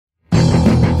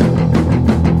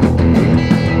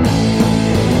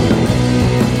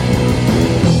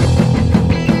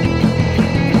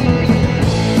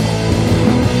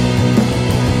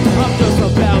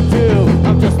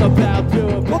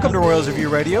Royals Review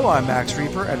Radio. I'm Max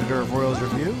Reaper, editor of Royals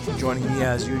Review. Joining me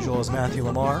as usual is Matthew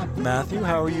Lamar. Matthew,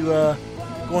 how are you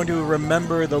going to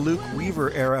remember the Luke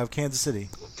Weaver era of Kansas City?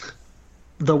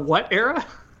 The what era?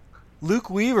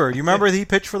 Luke Weaver. Do you remember he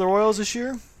pitched for the Royals this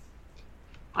year?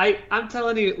 I'm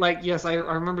telling you, yes, I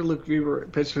remember Luke Weaver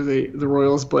pitched for the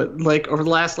Royals, but over the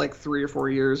last 3 or 4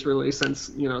 years, really, since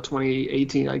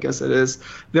 2018, I guess it is,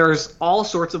 there's all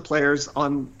sorts of players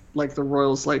on the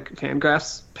Royals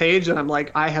Fangraphs page, and I'm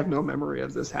I have no memory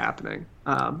of this happening.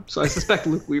 So I suspect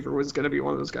Luke Weaver was going to be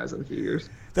one of those guys in a few years.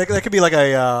 That could be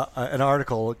an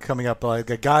article coming up,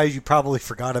 guys you probably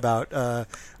forgot about.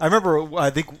 I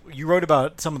think you wrote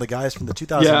about some of the guys from the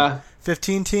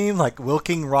 2015 team, like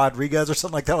Wilking Rodriguez or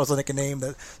something like that. Was a name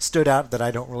that stood out that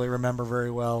I don't really remember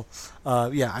very well.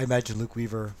 I imagine Luke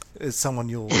Weaver is someone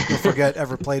you'll forget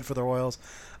ever played for the Royals.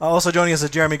 Also joining us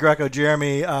is Jeremy Greco.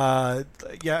 Jeremy, not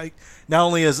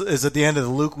only is at the end of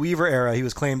the Luke Weaver era, he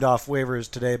was claimed off waivers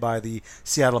today by the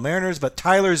Seattle Mariners, but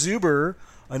Tyler Zuber,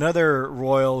 another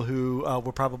Royal who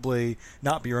will probably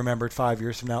not be remembered 5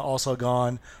 years from now, also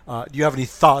gone. Do you have any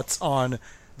thoughts on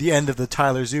the end of the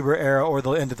Tyler Zuber era or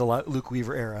the end of the Luke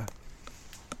Weaver era?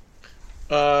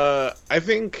 I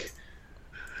think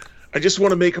I just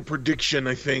want to make a prediction.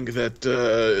 I think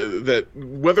that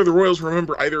whether the Royals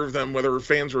remember either of them, whether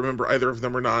fans remember either of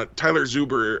them or not, Tyler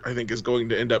Zuber, I think, is going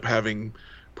to end up having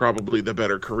probably the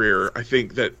better career. I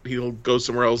think that he'll go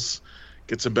somewhere else,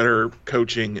 get some better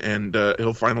coaching, and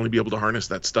he'll finally be able to harness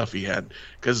that stuff he had.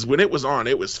 Because when it was on,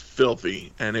 it was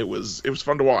filthy, and it was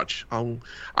fun to watch. I'm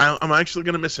actually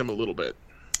going to miss him a little bit.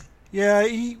 Yeah,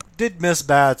 he did miss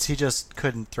bats. He just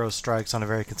couldn't throw strikes on a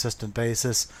very consistent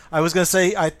basis. I was going to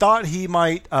say, I thought he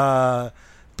might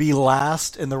be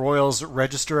last in the Royals'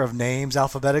 register of names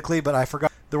alphabetically, but I forgot.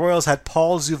 The Royals had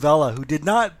Paul Zuvella, who did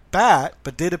not bat,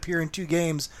 but did appear in 2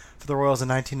 games for the Royals in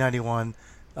 1991.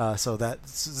 So that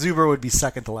Zuber would be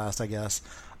second to last, I guess.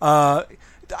 I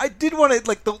did want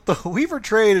to, the Weaver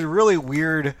trade is really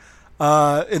weird in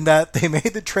that they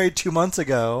made the trade 2 months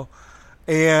ago.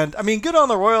 And, good on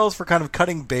the Royals for kind of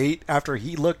cutting bait after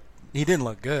he didn't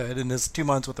look good in his 2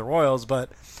 months with the Royals, but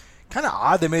kind of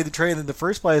odd they made the trade in the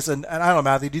first place. And I don't know,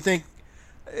 Matthew, do you think,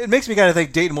 it makes me kind of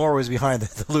think Dayton Moore was behind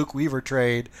the Luke Weaver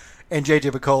trade and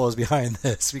J.J. Picollo is behind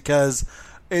this, because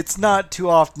it's not too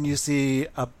often you see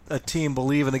a team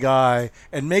believe in the guy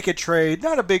and make a trade,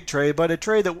 not a big trade, but a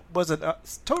trade that wasn't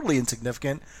totally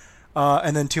insignificant,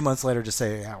 and then 2 months later just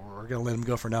say, yeah, we're going to let him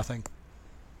go for nothing.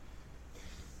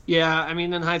 Yeah,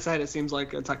 in hindsight, it seems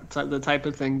like the type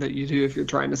of thing that you do if you're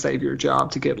trying to save your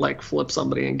job to get flip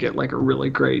somebody and get a really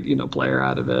great player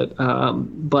out of it.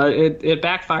 But it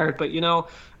backfired. But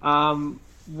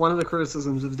one of the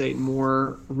criticisms of Dayton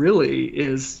Moore really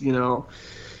is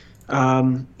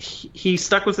he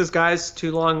stuck with his guys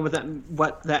too long. With that,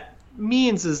 what that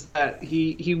means is that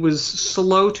he was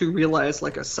slow to realize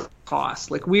a sunk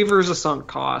cost. Weaver's a sunk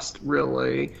cost,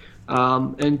 really.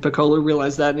 And Picollo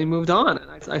realized that and he moved on.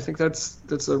 And I think that's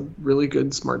a really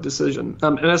good, smart decision.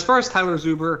 And as far as Tyler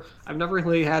Zuber, I've never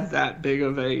really had that big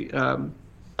of a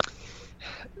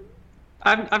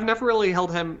I've never really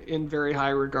held him in very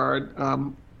high regard.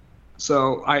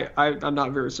 So I'm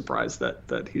not very surprised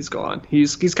that he's gone.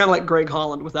 He's kind of like Greg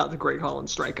Holland without the Greg Holland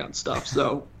strikeout stuff.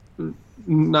 So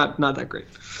not that great.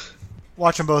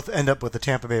 Watch them both end up with the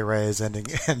Tampa Bay Rays and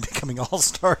becoming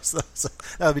all-stars. So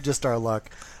that would be just our luck.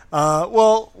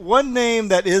 Well, one name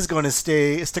that is going to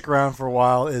stick around for a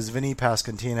while is Vinny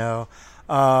Pasquantino.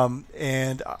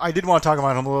 And I did want to talk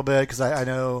about him a little bit because I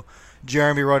know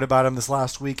Jeremy wrote about him this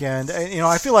last weekend. And,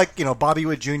 I feel like, Bobby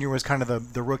Witt Jr. was kind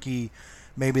of the rookie,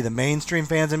 maybe the mainstream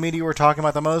fans and media were talking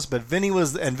about the most, but Vinny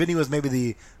was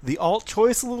maybe the alt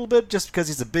choice a little bit just because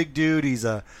he's a big dude. He's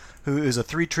who is a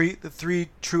three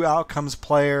true outcomes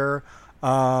player.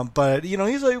 But,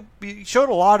 he showed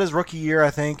a lot his rookie year,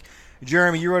 I think.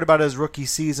 Jeremy, you wrote about his rookie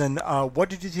season. What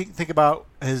did you think about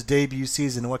his debut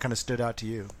season, and what kind of stood out to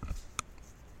you?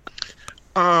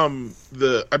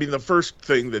 The first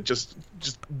thing that just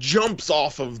jumps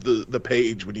off of the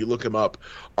page when you look him up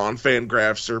on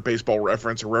Fangraphs or Baseball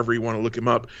Reference or wherever you want to look him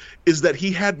up is that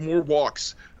he had more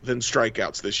walks than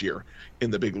strikeouts this year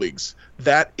in the big leagues.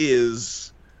 That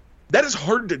is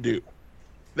hard to do.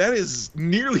 That is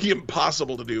nearly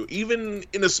impossible to do, even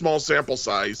in a small sample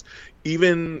size.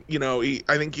 Even,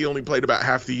 I think he only played about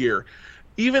half the year.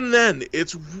 Even then,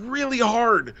 it's really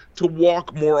hard to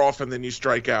walk more often than you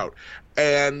strike out.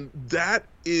 And that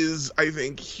is, I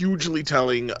think, hugely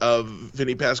telling of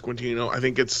Vinny Pasquantino. I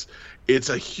think it's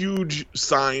a huge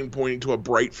sign pointing to a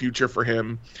bright future for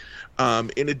him.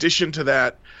 In addition to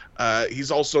that,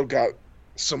 he's also got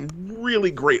some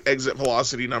really great exit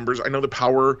velocity numbers. I know the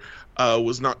power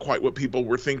was not quite what people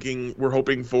were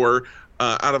hoping for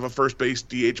out of a first base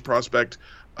DH prospect.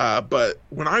 But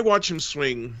when I watch him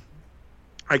swing,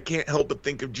 I can't help but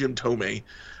think of Jim Thome.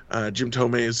 Jim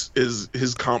Thome is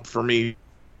his comp for me,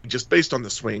 just based on the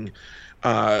swing.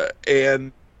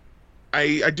 And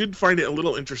I did find it a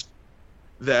little interesting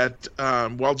that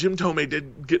while Jim Thome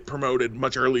did get promoted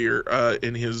much earlier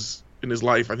in his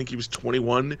life, I think he was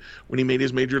 21 when he made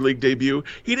his major league debut,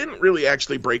 he didn't really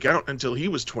actually break out until he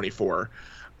was 24.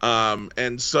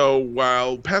 And so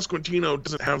while Pasquantino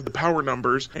doesn't have the power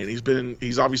numbers, and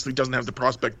he's obviously doesn't have the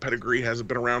prospect pedigree, hasn't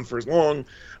been around for as long,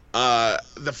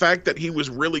 the fact that he was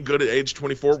really good at age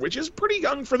 24, which is pretty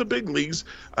young for the big leagues,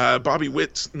 Bobby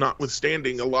Witt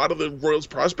notwithstanding, a lot of the Royals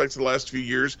prospects in the last few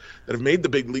years that have made the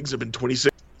big leagues have been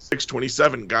 26,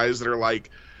 27, guys that are like,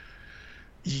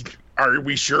 are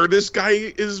we sure this guy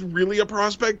is really a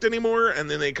prospect anymore? And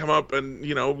then they come up and,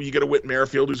 you get a Whit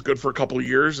Merrifield who's good for a couple of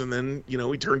years, and then,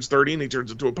 he turns 30 and he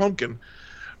turns into a pumpkin.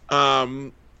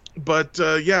 But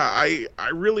I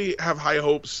really have high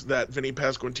hopes that Vinny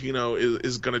Pasquantino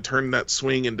is going to turn that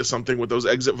swing into something with those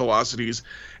exit velocities.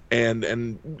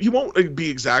 And he won't be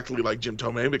exactly like Jim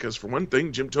Thome, because for one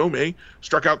thing, Jim Thome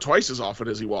struck out twice as often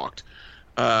as he walked.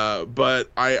 But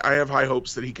I have high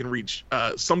hopes that he can reach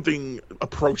something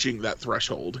approaching that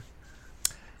threshold.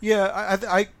 Yeah,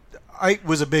 I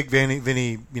was a big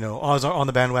Vinny, I was on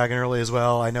the bandwagon early as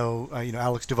well. I know,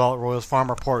 Alex Duvall at Royals Farm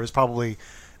Report is probably,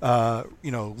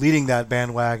 leading that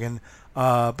bandwagon.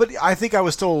 But I think I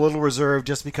was still a little reserved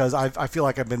just because I feel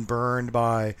like I've been burned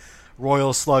by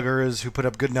Royal sluggers who put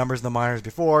up good numbers in the minors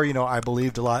before. I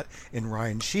believed a lot in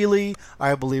Ryan Sheely.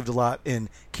 I believed a lot in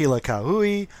Keila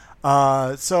Kauhui.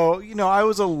 So, I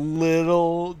was a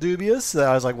little dubious.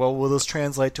 I was like, well, will this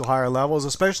translate to higher levels,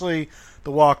 especially the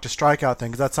walk to strikeout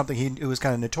thing? Because that's something he was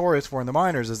kind of notorious for in the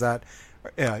minors, is that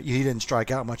he didn't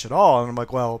strike out much at all. And I'm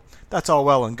like, well, that's all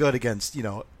well and good against,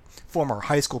 former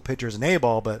high school pitchers in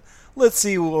A-ball, but let's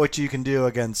see what you can do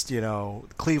against,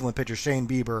 Cleveland pitcher Shane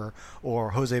Bieber or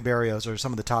Jose Barrios or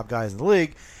some of the top guys in the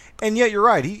league. And yet you're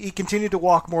right. He continued to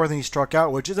walk more than he struck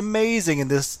out, which is amazing in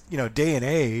this, day and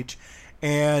age.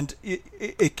 And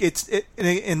it's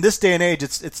in this day and age,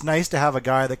 it's nice to have a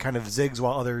guy that kind of zigs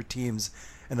while other teams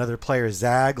and other players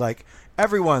zag. Like,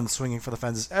 everyone's swinging for the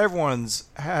fences. Everyone's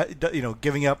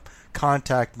giving up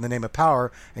contact in the name of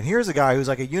power. And here's a guy who's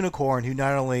like a unicorn who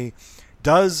not only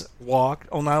does walk,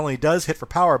 not only does hit for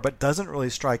power, but doesn't really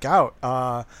strike out.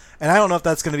 And I don't know if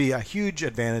that's going to be a huge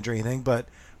advantage or anything, but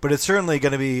it's certainly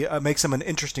going to be makes him an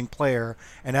interesting player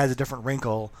and adds a different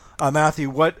wrinkle. Matthew,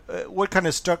 what kind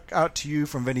of stuck out to you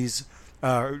from Vinny's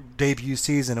debut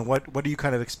season, and what do you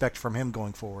kind of expect from him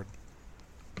going forward?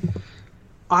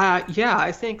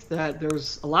 I think that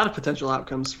there's a lot of potential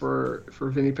outcomes for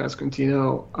Vinny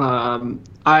Pasquantino.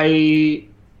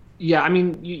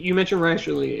 You mentioned Ryan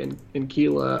Sheely and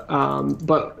Keila,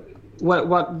 but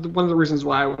one of the reasons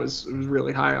why I was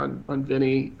really high on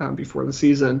Vinny before the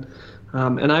season.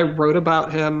 And I wrote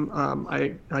about him.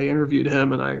 I interviewed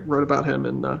him, and I wrote about him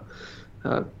in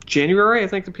January. I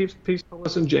think the piece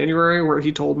was in January, where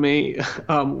he told me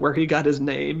where he got his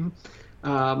name,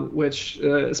 which,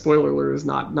 spoiler alert, is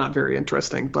not very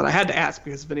interesting. But I had to ask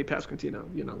because Vinny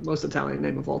Pasquantino, most Italian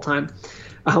name of all time.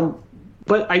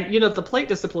 But the plate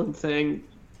discipline thing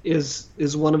is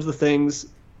one of the things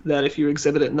that if you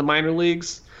exhibit it in the minor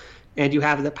leagues and you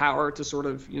have the power to sort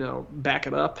of back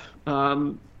it up,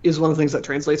 is one of the things that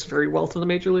translates very well to the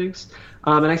major leagues.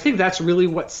 And I think that's really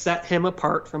what set him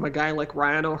apart from a guy like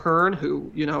Ryan O'Hearn,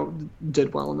 who,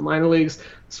 did well in the minor leagues.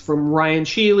 From Ryan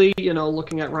Sheely,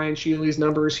 looking at Ryan Sheely's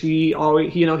numbers, he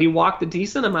always, he walked a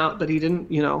decent amount, but he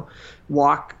didn't,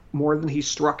 walk more than he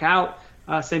struck out.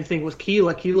 Same thing with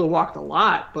Keila. Keila walked a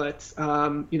lot, but,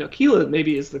 Keila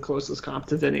maybe is the closest comp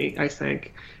to Vinny, I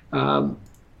think.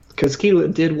 Because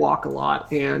Keila did walk a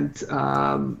lot, and,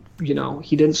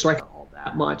 he didn't strike out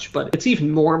that much, but it's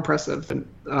even more impressive than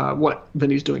what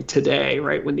Vinny's doing today,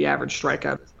 right? When the average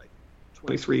strikeout is like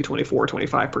 23, 24,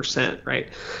 25%, right?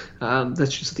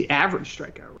 That's just the average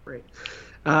strikeout rate.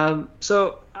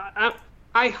 So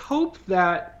I hope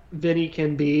that Vinny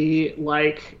can be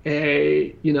like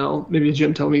a, maybe a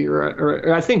Jim Thome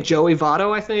or I think Joey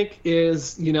Votto,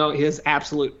 is, his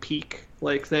absolute peak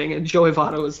like thing. And Joey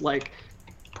Votto is like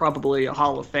probably a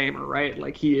Hall of Famer, right?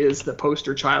 Like, he is the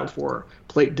poster child for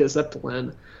plate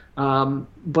discipline.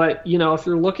 But, if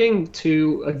you're looking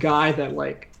to a guy that,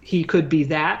 like, he could be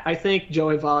that, I think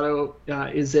Joey Votto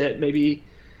is it. Maybe,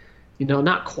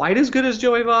 not quite as good as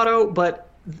Joey Votto, but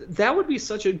that would be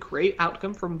such a great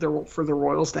outcome for the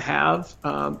Royals to have,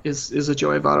 is a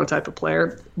Joey Votto type of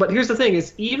player. But here's the thing: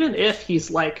 is even if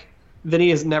he's like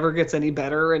Vinny never gets any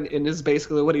better and is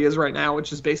basically what he is right now,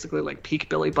 which is basically like peak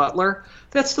Billy Butler,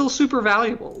 that's still super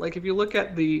valuable. Like if you look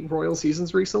at the Royal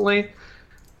seasons recently,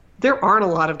 there aren't a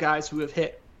lot of guys who have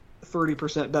hit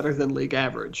 30% better than league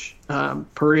average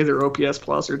per either OPS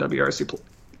plus or WRCS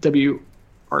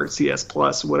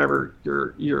plus, whatever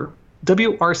your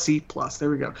WRC plus. There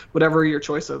we go. Whatever your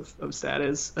choice of stat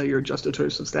is, your adjusted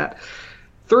choice of stat.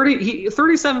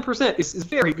 37% is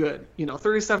very good.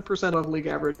 37% of league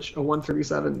average, a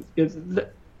 137 is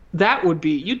that would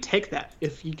be, you'd take that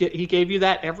if he gave you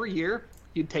that every year.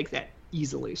 You'd take that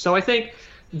easily. So I think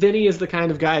Vinny is the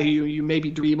kind of guy who you maybe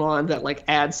dream on that like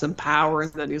adds some power,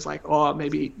 and then he's like, oh,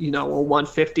 maybe a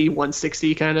 150,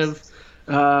 160 kind of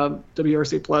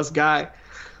WRC plus guy.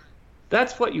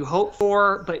 That's what you hope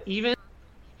for, but even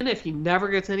if he never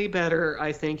gets any better,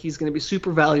 I think he's going to be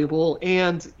super valuable,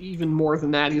 and even more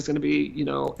than that, he's going to be,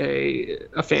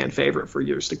 a fan favorite for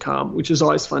years to come, which is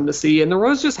always fun to see. And the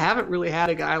Royals just haven't really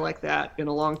had a guy like that in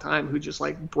a long time who just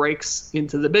like breaks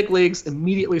into the big leagues,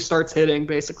 immediately starts hitting,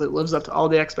 basically lives up to all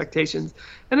the expectations.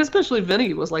 And especially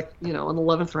Vinny was like, an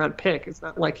 11th round pick. It's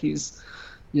not like he's,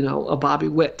 a Bobby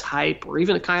Witt type or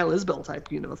even a Kyle Isbell type,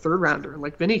 third rounder.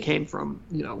 Like Vinny came from,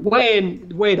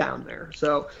 way down there.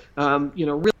 So,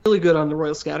 really good on the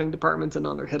Royal scouting department and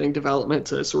on their hitting development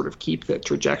to sort of keep the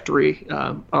trajectory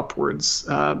upwards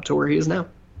to where he is now.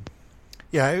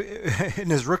 Yeah, in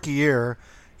his rookie year,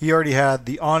 he already had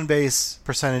the on-base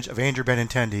percentage of Andrew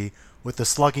Benintendi with the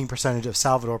slugging percentage of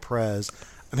Salvador Perez.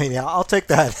 I mean, yeah, I'll take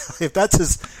that. If that's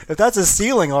his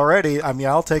ceiling already, I mean,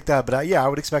 I'll take that. But I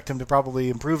would expect him to probably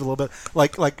improve a little bit.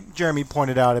 Like Jeremy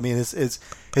pointed out, I mean, his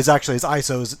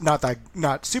ISO is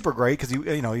not super great because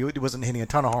he wasn't hitting a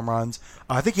ton of home runs.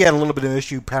 I think he had a little bit of an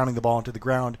issue pounding the ball into the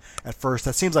ground at first.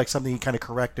 That seems like something he kind of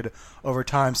corrected over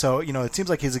time. So it seems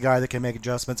like he's a guy that can make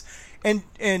adjustments. And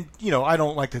I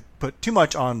don't like to put too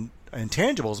much on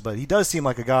intangibles, but he does seem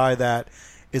like a guy that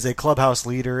is a clubhouse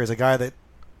leader, is a guy that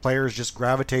players just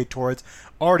gravitate towards.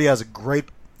 Already has a great,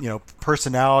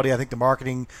 personality. I think the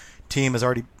marketing team has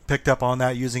already picked up on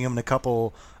that, using him in a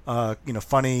couple,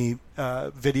 funny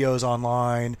videos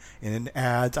online and in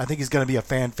ads. I think he's going to be a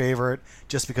fan favorite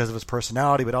just because of his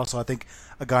personality, but also I think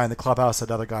a guy in the clubhouse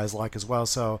that other guys like as well.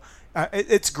 So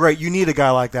it's great. You need a guy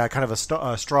like that, kind of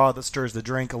a straw that stirs the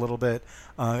drink a little bit,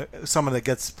 someone that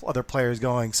gets other players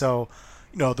going. So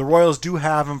the Royals do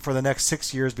have him for the next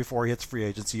 6 years before he hits free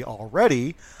agency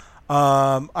already.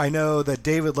 I know that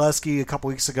David Lesky a couple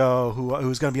weeks ago,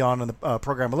 who's going to be on the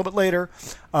program a little bit later,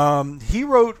 he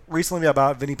wrote recently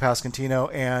about Vinny Pasquantino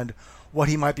and what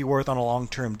he might be worth on a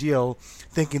long-term deal,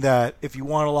 thinking that if you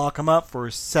want to lock him up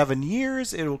for 7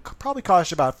 years, it'll probably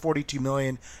cost you about $42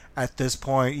 million at this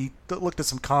point. He looked at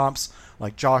some comps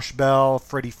like Josh Bell,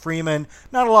 Freddie Freeman.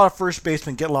 Not a lot of first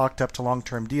basemen get locked up to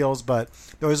long-term deals, but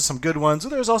those are some good ones.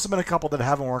 There's also been a couple that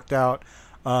haven't worked out.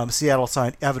 Seattle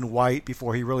signed Evan White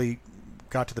before he really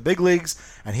got to the big leagues,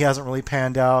 and he hasn't really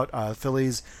panned out.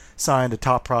 Phillies signed a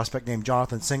top prospect named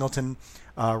Jonathan Singleton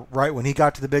right when he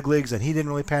got to the big leagues, and he didn't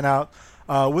really pan out.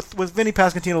 With Vinny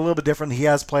Pasquantino, a little bit different. He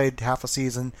has played half a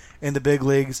season in the big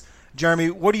leagues. Jeremy,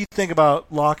 what do you think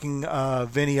about locking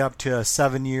Vinny up to a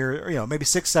 7-year, maybe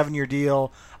 6-7 year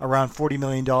deal around $40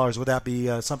 million? Would that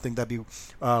be something that'd be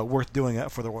worth doing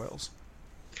for the Royals?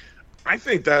 I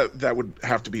think that would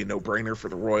have to be a no-brainer for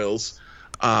the Royals,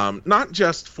 not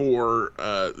just for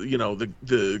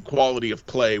the quality of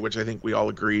play, which I think we all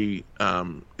agree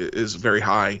is very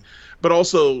high, but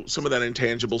also some of that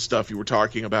intangible stuff you were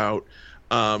talking about.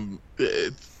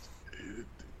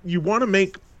 You want to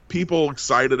make people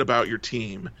excited about your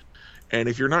team, and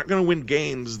if you're not going to win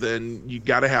games, then you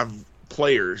got to have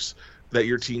players that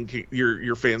your team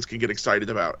your fans can get excited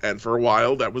about. And for a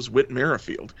while, that was Whit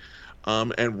Merrifield.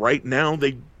 And right now,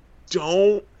 they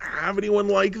don't have anyone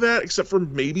like that except for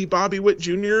maybe Bobby Witt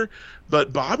Jr.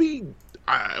 But Bobby,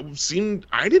 I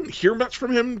didn't hear much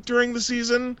from him during the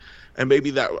season, and maybe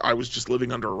that I was just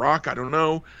living under a rock. I don't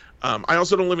know. I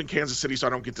also don't live in Kansas City, so I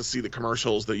don't get to see the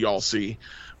commercials that y'all see.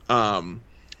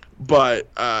 But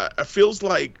it feels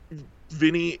like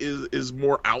Vinny is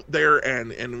more out there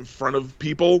and in front of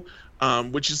people,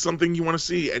 which is something you want to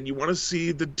see. And you want to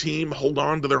see the team hold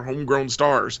on to their homegrown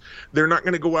stars. They're not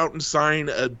going to go out and sign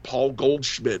a Paul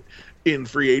Goldschmidt in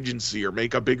free agency or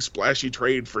make a big splashy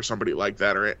trade for somebody like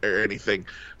that or anything.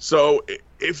 So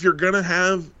if you're going to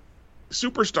have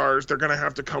superstars, they're going to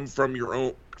have to come from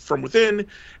within,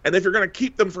 and if you're going to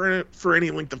keep them for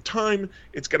any length of time,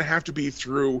 it's going to have to be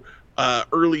through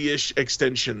early-ish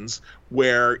extensions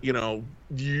where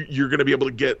you're going to be able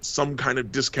to get some kind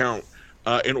of discount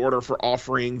in order for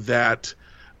offering that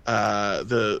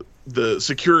the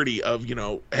security of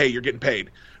hey, you're getting paid.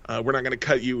 We're not going to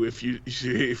cut you if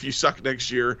you suck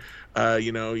next year.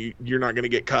 You're not going to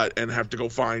get cut and have to go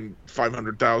find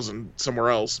 $500,000 somewhere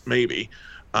else, maybe.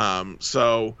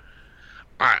 So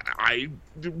I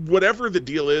whatever the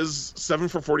deal is, 7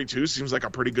 for 42 seems like a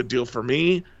pretty good deal for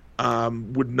me.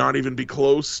 Would not even be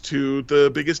close to the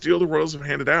biggest deal the Royals have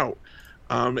handed out.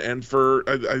 And for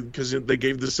because they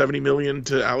gave the $70 million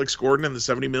to Alex Gordon and the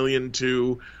 $70 million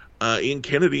to Ian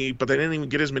Kennedy, but they didn't even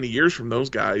get as many years from those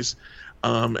guys.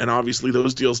 And obviously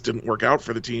those deals didn't work out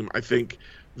for the team. I think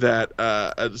that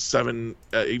a 7,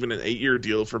 even an 8-year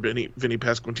deal for Vinny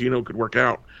Pasquantino could work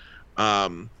out.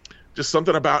 Just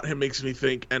something about him makes me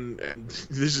think, and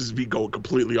this is me going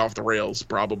completely off the rails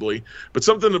probably, but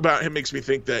something about him makes me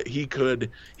think that he could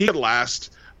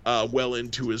last well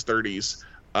into his 30s,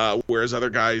 whereas other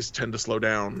guys tend to slow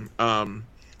down.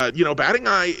 Batting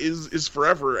eye is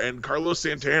forever, and Carlos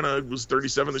Santana was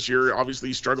 37 this year. Obviously,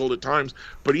 he struggled at times,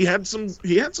 but he had some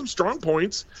strong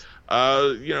points.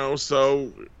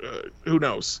 So who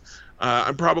knows?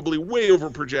 I'm probably way over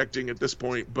projecting at this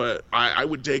point, but I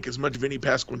would take as much Vinny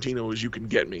Pasquantino as you can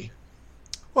get me.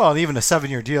 Well, even a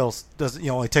 7-year deal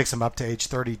only takes him up to age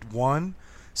 31,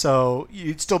 so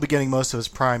you'd still be getting most of his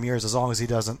prime years as long as he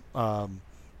doesn't, as long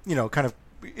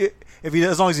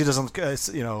as he doesn't, this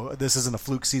isn't a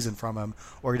fluke season from him,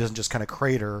 or he doesn't just kind of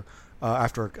crater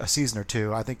after a season or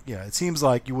two. I think, it seems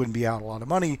like you wouldn't be out a lot of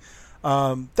money.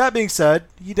 That being said,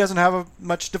 he doesn't have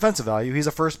much defensive value. He's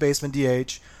a first baseman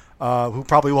DH. Who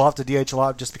probably will have to DH a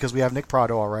lot just because we have Nick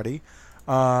Pratto already.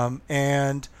 But,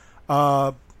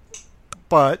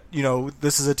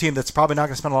 this is a team that's probably not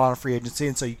going to spend a lot on free agency,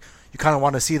 and so you kind of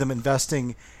want to see them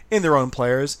investing in their own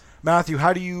players. Matthew,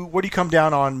 what do you come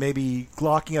down on maybe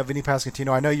locking up Vinny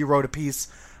Pasquantino? I know you wrote a piece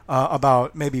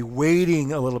about maybe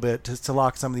waiting a little bit to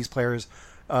lock some of these players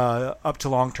up to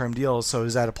long-term deals, so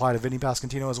does that apply to Vinny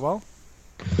Pasquantino as well?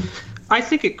 I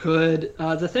think it could.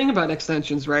 The thing about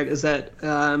extensions, right, is that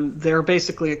they're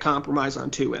basically a compromise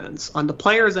on two ends. On the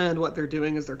player's end, what they're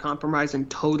doing is they're compromising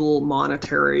total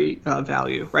monetary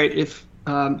value, right? If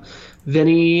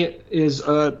Vinny is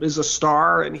a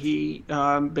star and he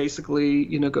basically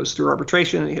goes through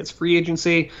arbitration and he hits free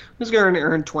agency, he's going to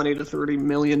earn $20 to $30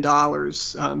 million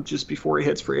just before he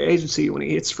hits free agency. When he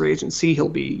hits free agency, he'll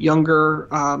be younger.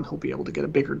 He'll be able to get a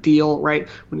bigger deal, right?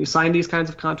 When you sign these kinds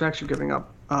of contracts, you're giving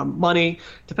up money.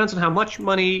 Depends on how much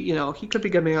money. He could be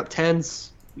giving up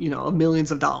tens, of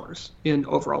millions of dollars in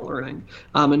overall earning.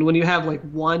 And when you have like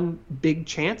one big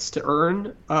chance to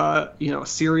earn, a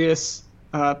serious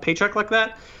paycheck like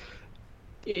that,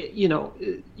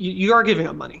 you are giving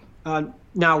up money.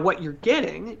 Now, what you're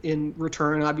getting in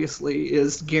return, obviously,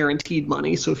 is guaranteed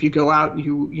money. So if you go out and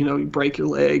you break your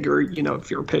leg, or if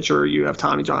you're a pitcher, you have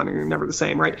Tommy John, and you're never the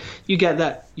same, right? You get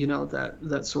that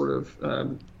that sort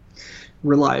of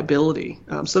reliability.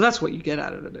 So that's what you get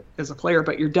out of it as a player.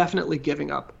 But you're definitely giving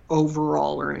up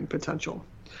overall earning potential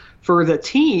for the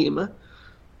team.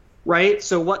 Right,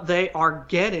 so what they are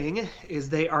getting is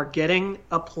they are getting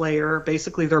a player.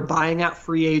 Basically, they're buying out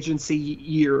free agency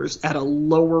years at a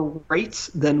lower rate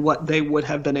than what they would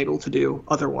have been able to do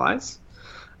otherwise.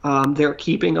 They're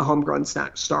keeping a homegrown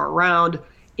star around.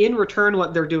 In return,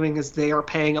 what they're doing is they are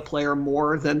paying a player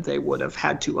more than they would have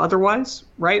had to otherwise.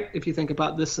 Right, if you think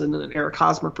about this in an Eric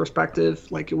Hosmer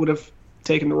perspective, like it would have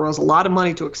taken the Royals a lot of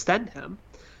money to extend him.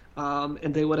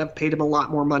 And they would have paid him a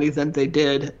lot more money than they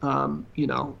did,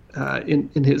 in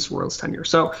his Royals tenure.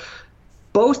 So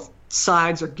both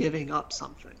sides are giving up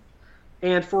something.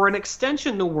 And for an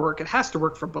extension to work, it has to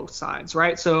work for both sides,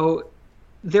 right? So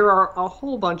there are a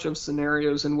whole bunch of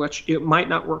scenarios in which it might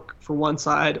not work for one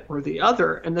side or the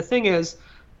other. And the thing is,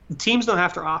 the teams don't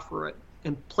have to offer it,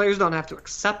 and players don't have to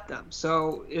accept them.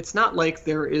 So it's not like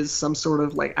there is some sort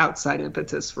of like outside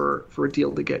impetus for a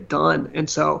deal to get done. And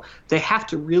so they have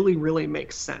to really, really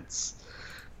make sense.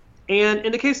 And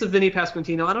in the case of Vinny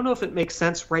Pasquantino, I don't know if it makes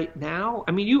sense right now.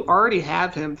 I mean, you already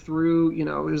have him through,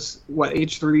 his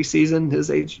age 30 season, his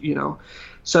age,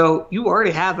 So you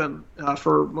already have him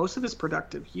for most of his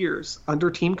productive years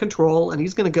under team control, and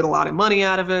he's going to get a lot of money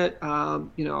out of it.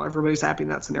 Everybody's happy in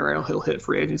that scenario. He'll hit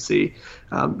free agency.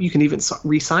 You can even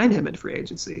re-sign him in free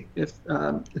agency if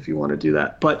you want to do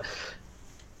that. But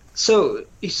so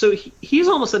he's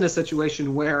almost in a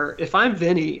situation where if I'm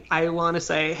Vinny, I want to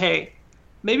say, hey,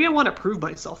 maybe I want to prove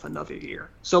myself another year.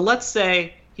 So let's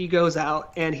say he goes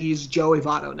out and he's Joey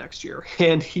Votto next year,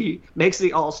 and he makes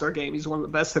the All-Star game. He's one of the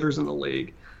best hitters in the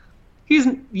league. he's,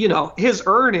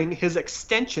 his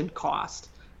extension cost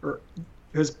or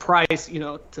his price,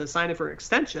 to sign it for an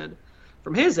extension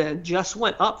from his end just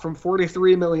went up from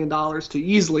 $43 million to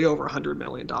easily over $100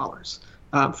 million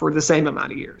for the same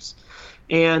amount of years.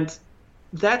 And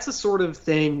that's a sort of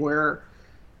thing where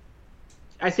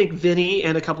I think Vinny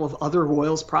and a couple of other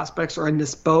Royals prospects are in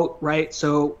this boat, right?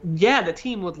 So, yeah, the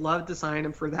team would love to sign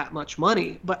him for that much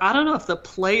money, but I don't know if the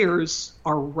players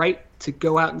are right to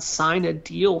go out and sign a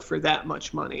deal for that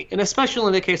much money. And especially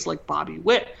in a case like Bobby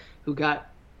Witt, who got,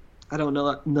 I don't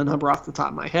know the number off the top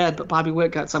of my head, but Bobby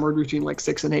Witt got somewhere between like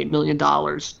 $6 and $8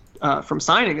 million from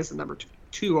signing as the number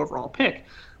two overall pick.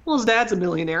 Well, his dad's a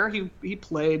millionaire. He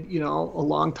played, a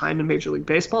long time in Major League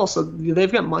Baseball, so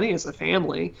they've got money as a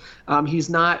family.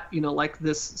 He's not, like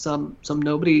this some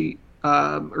nobody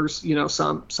or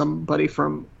somebody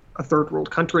from a third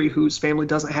world country whose family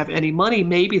doesn't have any money.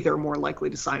 Maybe they're more likely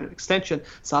to sign an extension.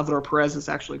 Salvador Perez is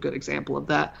actually a good example of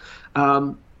that.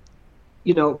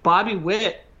 Bobby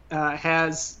Witt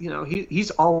has, he's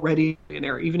already a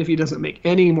millionaire. Even if he doesn't make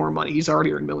any more money, he's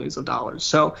already earned millions of dollars.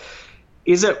 So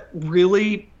is it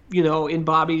really, in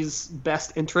Bobby's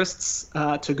best interests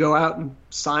to go out and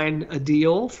sign a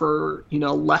deal for,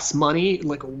 less money,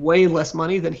 like way less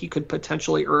money than he could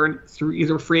potentially earn through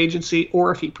either free agency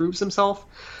or if he proves himself?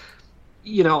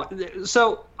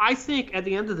 So I think at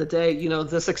the end of the day,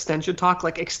 this extension talk,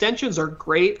 like extensions are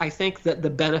great. I think that the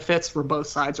benefits for both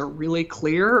sides are really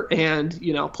clear, and,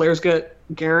 players get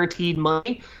guaranteed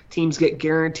money, teams get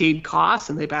guaranteed costs,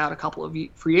 and they buy out a couple of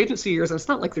free agency years. And it's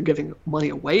not like they're giving money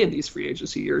away in these free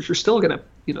agency years. You're still going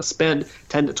to, spend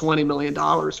 $10 to $20 million,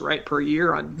 right, per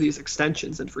year on these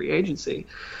extensions in free agency.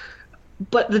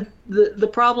 But the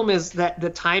problem is that the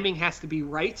timing has to be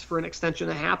right for an extension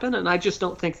to happen, and I just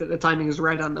don't think that the timing is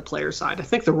right on the player side. I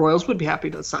think the Royals would be happy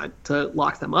to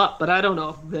lock them up, but I don't know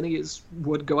if Vinny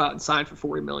would go out and sign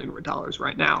for $40 million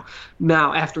right now.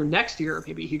 Now, after next year,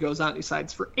 maybe he goes out and he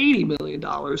signs for $80 million,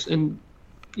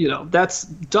 and that's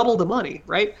double the money,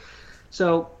 right?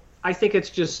 So I think it's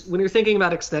just when you're thinking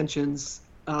about extensions,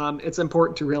 it's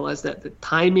important to realize that the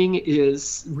timing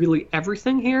is really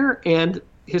everything here, and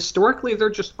historically, there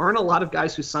just aren't a lot of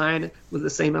guys who sign with the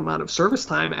same amount of service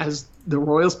time as the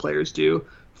Royals players do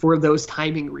for those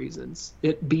timing reasons.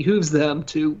 It behooves them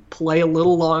to play a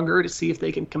little longer to see if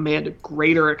they can command a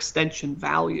greater extension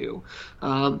value.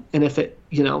 And if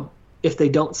they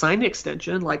don't sign the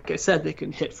extension, like I said, they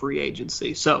can hit free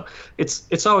agency. So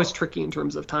it's always tricky in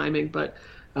terms of timing. But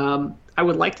I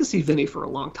would like to see Vinny for a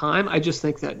long time. I just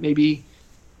think that maybe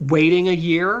waiting a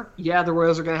year, the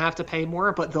Royals are going to have to pay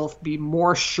more, but they'll be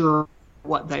more sure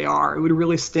what they are. It would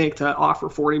really stink to offer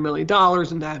 $40 million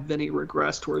and have Vinny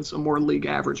regress towards a more league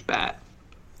average bat.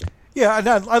 Yeah, and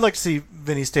I'd like to see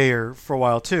Vinny stay here for a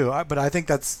while too. But I think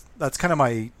that's kind of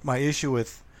my issue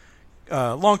with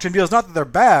long-term deals. Not that they're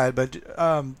bad, but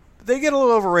they get a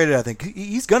little overrated. I think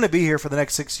he's going to be here for the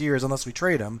next 6 years unless we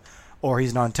trade him or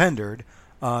he's non-tendered.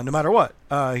 No matter what,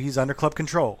 he's under club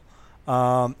control.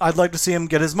 I'd like to see him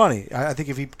get his money. I think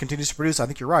if he continues to produce, I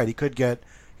think you're right. He could get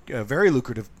a very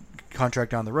lucrative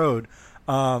contract down the road.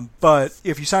 But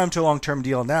if you sign him to a long-term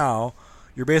deal now,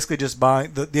 you're basically just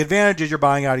buying. The advantage is you're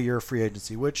buying out of your free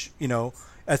agency, which,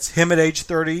 that's him at age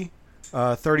 30,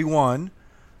 31.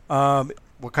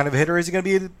 What kind of a hitter is he going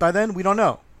to be by then? We don't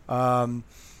know.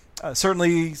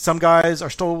 Certainly some guys are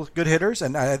still good hitters,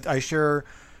 and I share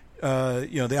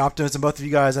the optimism both of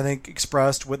you guys, I think,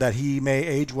 expressed with that he may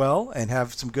age well and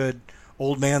have some good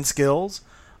old man skills.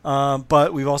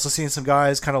 But we've also seen some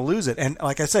guys kind of lose it. And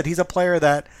like I said, he's a player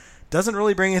that doesn't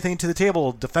really bring anything to the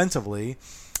table defensively.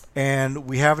 And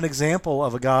we have an example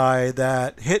of a guy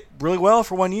that hit really well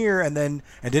for 1 year and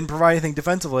didn't provide anything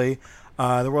defensively.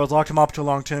 The Royals locked him up to a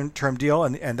long-term deal,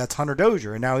 and that's Hunter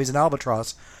Dozier. And now he's an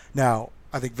albatross. Now,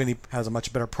 I think Vinny has a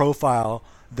much better profile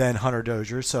than Hunter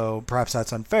Dozier, so perhaps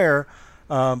that's unfair.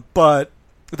 But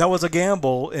that was a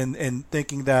gamble in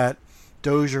thinking that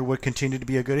Dozier would continue to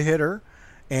be a good hitter,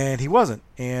 and he wasn't.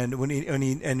 And when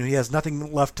he has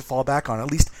nothing left to fall back on.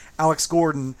 At least Alex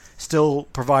Gordon still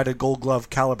provided Gold Glove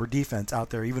caliber defense out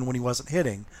there, even when he wasn't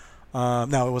hitting.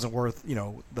 Now it wasn't worth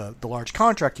the large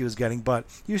contract he was getting, but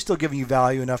he was still giving you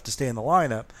value enough to stay in the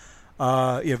lineup.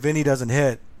 If Vinny doesn't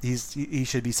hit, he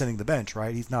should be sitting the bench,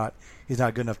 right? He's not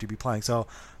good enough to be playing. So,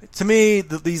 to me,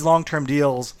 these long-term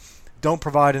deals don't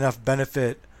provide enough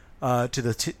benefit to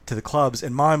the clubs,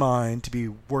 in my mind, to be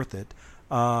worth it.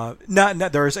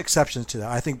 There's exceptions to that.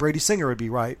 I think Brady Singer would be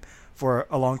right for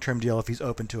a long-term deal if he's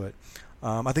open to it.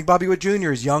 I think Bobby Witt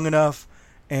Jr. is young enough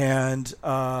and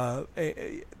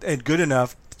good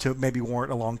enough to maybe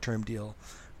warrant a long-term deal.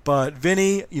 But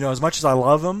Vinny, as much as I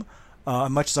love him,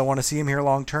 much as I want to see him here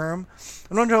long term.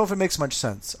 I don't know if it makes much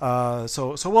sense.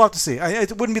 So we'll have to see.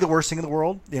 It wouldn't be the worst thing in the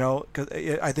world, because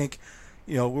I think,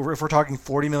 if we're talking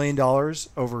 $40 million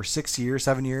over 6 years,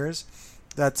 7 years,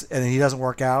 and he doesn't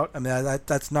work out. I mean,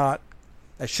 that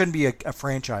shouldn't be a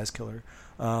franchise killer.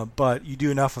 But you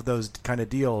do enough of those kind of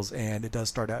deals, and it does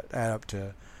start to add up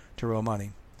to real money.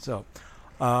 So,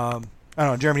 I don't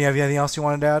know, Jeremy, have you anything else you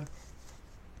wanted to add?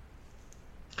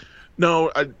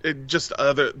 No,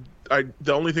 the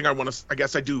only thing I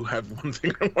guess I do have one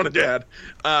thing I wanted to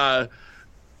add.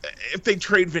 If they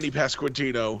trade Vinny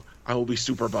Pasquantino, I will be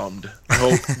super bummed. I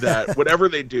hope that whatever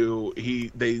they do,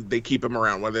 they keep him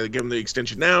around, whether they give him the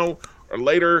extension now or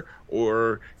later,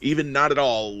 or even not at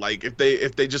all. Like if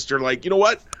they just are like, you know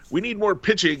what, we need more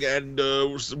pitching, and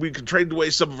we can trade away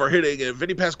some of our hitting, and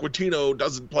Vinny Pasquantino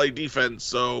doesn't play defense,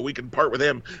 so we can part with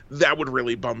him. That would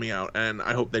really bum me out, and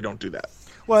I hope they don't do that.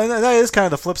 Well, and that is kind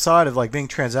of the flip side of like being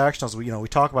transactional. We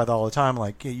talk about that all the time.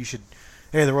 Like, the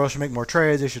Royals should make more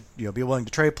trades. They should be willing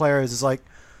to trade players. It's like,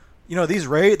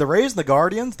 the Rays and the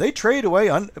Guardians, they trade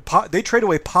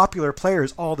away popular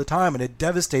players all the time, and it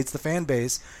devastates the fan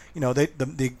base.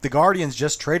 The Guardians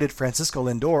just traded Francisco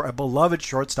Lindor, a beloved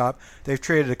shortstop. They've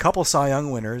traded a couple Cy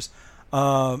Young winners,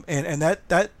 and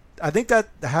that I think that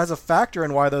has a factor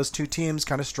in why those two teams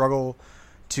kind of struggle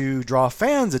to draw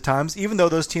fans at times, even though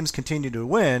those teams continue to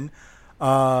win.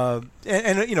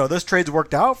 Those trades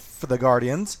worked out for the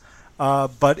Guardians.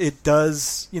 But it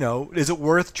does, is it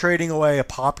worth trading away a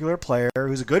popular player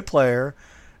who's a good player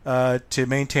to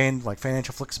maintain like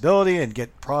financial flexibility and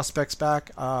get prospects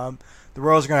back? The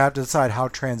Royals are going to have to decide how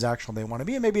transactional they want to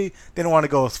be, and maybe they don't want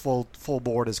to go with full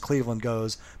board as Cleveland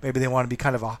goes. Maybe they want to be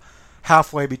kind of a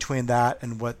halfway between that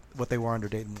and what they were under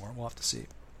Dayton Moore. We'll have to see.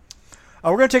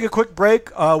 We're going to take a quick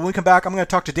break. When we come back, I'm going to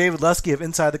talk to David Lesky of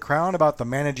Inside the Crown about the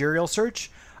managerial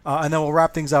search, and then we'll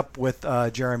wrap things up with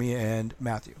Jeremy and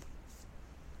Matthew.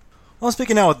 Well, I'm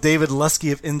speaking now with David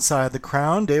Lesky of Inside the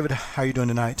Crown. David, how are you doing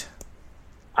tonight?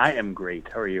 I am great.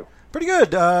 How are you? Pretty good.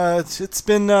 It's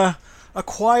been a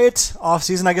quiet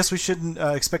off-season. I guess we shouldn't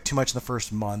expect too much in the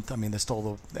first month. I mean, there's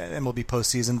still the MLB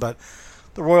postseason, but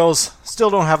the Royals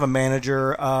still don't have a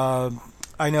manager.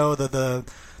 I know that the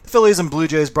Phillies and Blue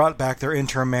Jays brought back their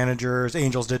interim managers.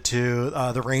 Angels did too.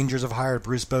 The Rangers have hired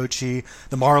Bruce Bochy.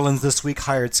 The Marlins this week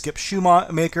hired Skip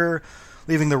Shoemaker,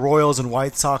 leaving the Royals and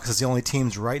White Sox as the only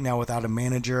teams right now without a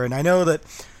manager. And I know that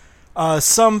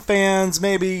some fans,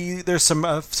 maybe there's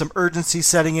some urgency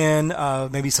setting in,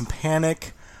 maybe some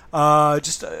panic.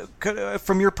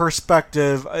 From your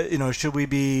perspective, should we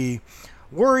be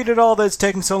worried at all that it's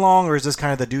taking so long, or is this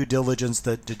kind of the due diligence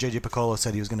that J.J. Picollo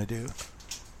said he was going to do?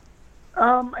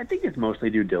 I think it's mostly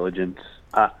due diligence.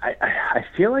 I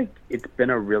feel like it's been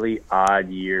a really odd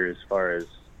year as far as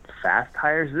fast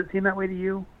hires. Does it seem that way to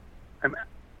you?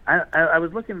 I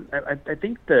was looking. I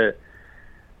think there's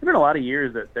been a lot of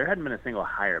years that there hadn't been a single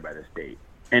hire by this date.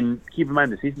 And keep in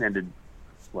mind, the season ended,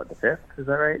 the 5th? Is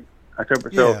that right?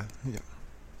 October. So yeah.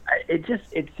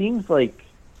 It seems like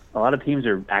a lot of teams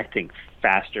are acting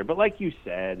faster. But like you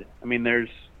said, I mean, there's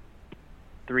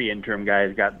 3 interim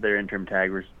guys got their interim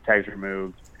tags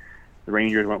removed. The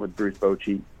Rangers went with Bruce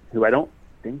Bochy, who I don't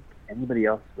think anybody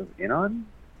else was in on,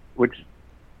 which is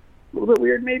a little bit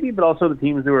weird maybe, but also the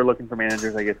teams who are looking for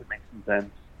managers, I guess it makes some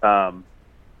sense.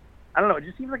 I don't know. It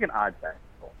just seems like an odd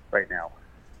festival right now.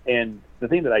 And the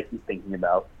thing that I keep thinking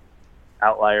about,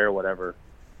 outlier or whatever,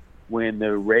 when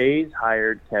the Rays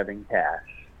hired Kevin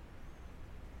Cash,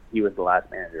 he was the last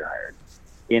manager hired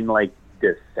in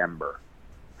December.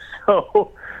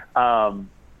 So I'm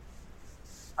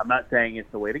not saying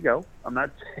it's the way to go. I'm not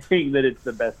saying that it's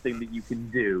the best thing that you can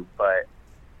do, but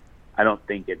I don't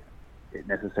think it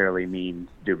necessarily means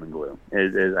doom and gloom,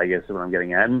 is I guess what I'm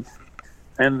getting at. And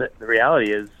the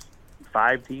reality is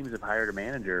 5 teams have hired a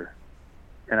manager,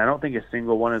 and I don't think a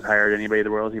single one has hired anybody the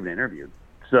Royals even interviewed.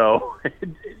 So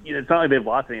it's not like they've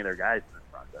lost any of their guys in this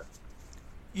process.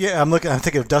 Yeah, I'm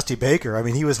thinking of Dusty Baker. I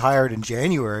mean, he was hired in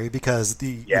January because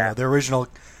the original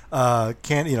they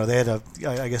had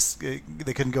I guess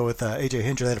they couldn't go with AJ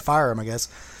Hinch. They had to fire him, I guess.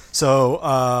 So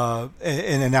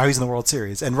and now he's in the World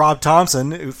Series. And Rob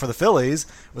Thompson for the Phillies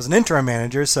was an interim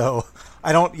manager. So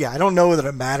I don't know that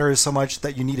it matters so much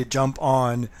that you need to jump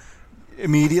on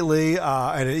immediately.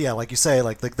 Like you say,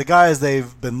 like the guys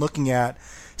they've been looking at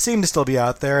seem to still be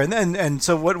out there. And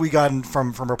so what we got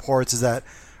from reports is that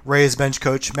Rays bench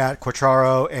coach Matt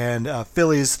Quatraro and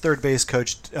Phillies third base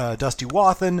coach Dusty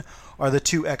Wathan are the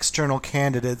two external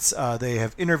candidates they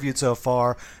have interviewed so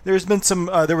far. There's been some.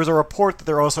 There was a report that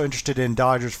they're also interested in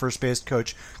Dodgers first base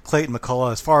coach Clayton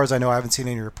McCullough. As far as I know, I haven't seen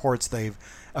any reports they've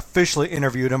officially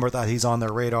interviewed him or that he's on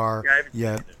their radar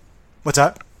yet. What's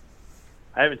that?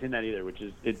 I haven't seen that either, which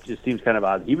is, it just seems kind of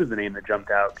odd. He was the name that jumped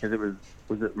out because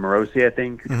was it Morosi, I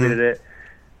think, who tweeted it.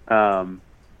 And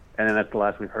then that's the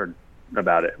last we've heard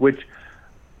about it, which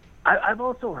I've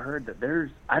also heard that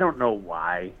I don't know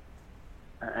why.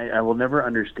 I will never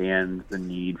understand the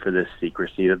need for this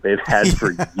secrecy that they've had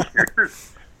for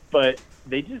years, but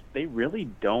they really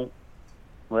don't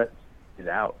let it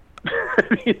out.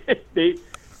 I mean,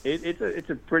 it's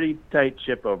a pretty tight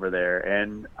ship over there,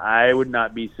 and I would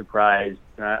not be surprised.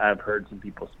 I've heard some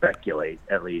people speculate,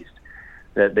 at least,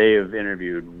 that they have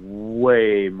interviewed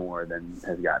way more than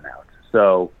has gotten out.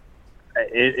 So,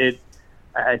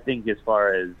 I think as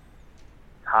far as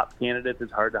top candidates,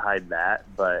 it's hard to hide that.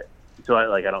 But so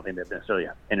I don't think they've necessarily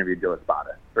interviewed Joe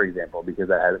Espada, for example, because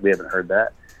we haven't heard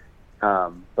that.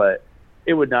 But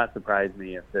it would not surprise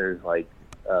me if there's like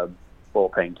a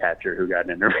bullpen catcher who got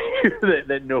an interview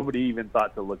that nobody even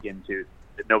thought to look into,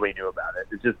 that nobody knew about it.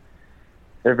 It's just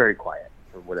they're very quiet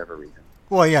for whatever reason.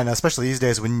 Well, yeah, and especially these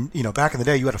days when, back in the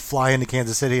day you had to fly into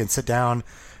Kansas City and sit down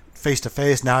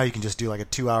face-to-face. Now you can just do like a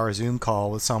 2-hour Zoom call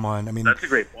with someone. I mean, that's a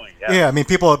great point, yeah. Yeah, I mean,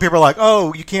 people are like,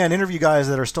 oh, you can't interview guys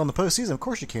that are still in the postseason. Of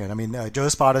course you can. I mean, Joe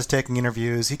Espada's taking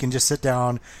interviews. He can just sit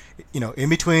down, in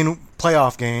between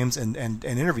playoff games and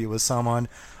interview with someone.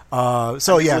 It's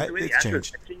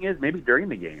changed. Thing is, maybe during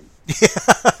the game. Yeah,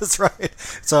 that's right.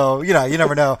 So you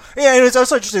never know. Yeah, and it's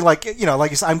also interesting. Like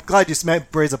like you said, I'm glad you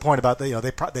raised the point about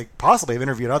that. They possibly have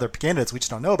interviewed other candidates we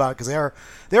just don't know about because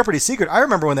they're pretty secret. I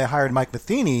remember when they hired Mike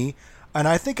Matheny, and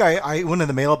I think I went in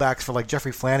the mailbacks for like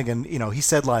Jeffrey Flanagan. He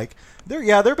said like there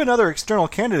have been other external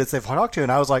candidates they've talked to,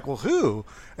 and I was like, well, who?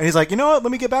 And he's like, you know what?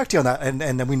 Let me get back to you on that. And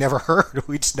then we never heard.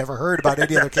 We just never heard about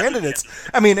any other candidates.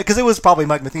 I mean, because it was probably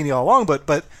Mike Matheny all along. But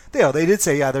they did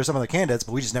say, yeah, there's some other candidates,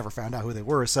 but we just never found out who they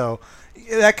were. So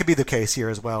that could be the case here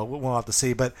as well. We'll have to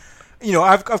see. But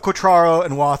I've Quatraro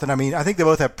and Wathan. I mean, I think they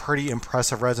both have pretty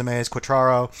impressive resumes.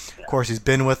 Quatraro, of course, he's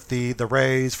been with the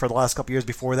Rays for the last couple years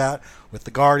before that, with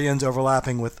the Guardians,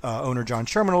 overlapping with owner John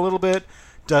Sherman a little bit.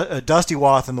 Dusty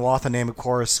Wathan, the Wathan name, of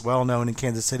course, well known in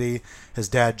Kansas City. His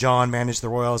dad, John, managed the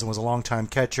Royals and was a longtime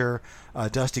catcher.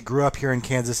 Dusty grew up here in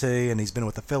Kansas City, and he's been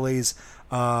with the Phillies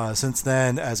since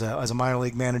then as a minor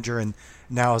league manager and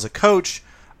now as a coach.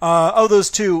 Of those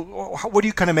two, what do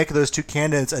you kind of make of those two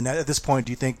candidates? And at this point,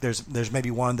 do you think there's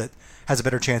maybe one that has a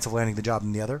better chance of landing the job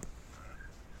than the other?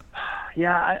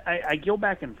 Yeah, I go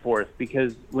back and forth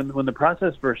because when the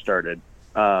process first started,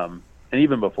 and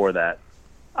even before that,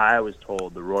 I was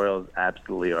told the Royals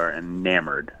absolutely are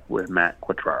enamored with Matt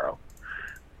Quatraro,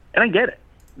 and I get it.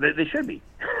 They should be.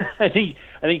 I think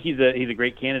he's a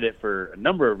great candidate for a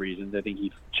number of reasons. I think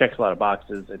he checks a lot of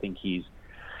boxes. I think he's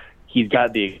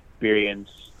got the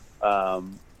experience.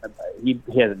 He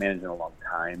hasn't managed in a long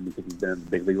time because he's been at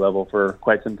the big league level for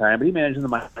quite some time, but he managed in the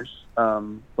minors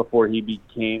before he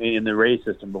became in the Rays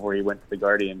system before he went to the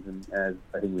Guardians, and as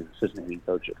I think he was assistant hitting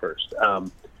coach at first.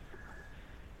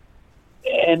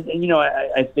 And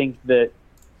I think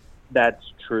that's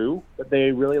true that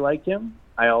they really like him.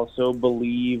 I also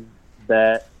believe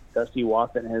that Dusty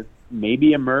Wathan has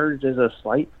maybe emerged as a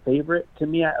slight favorite to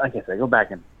me. Like I said, go back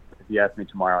and if you ask me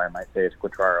tomorrow, I might say it's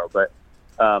Quatraro. But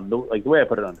the way I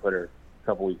put it on Twitter a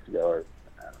couple weeks ago, or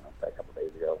I don't know, a couple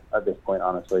days ago at this point,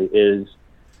 honestly, is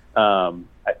I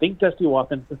think Dusty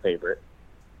Wathan's the favorite.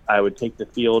 I would take the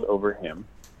field over him.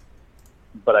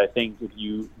 But I think if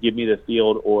you give me the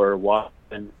field or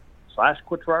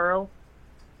Wathan/Quatraro,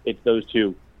 it's those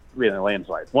two in a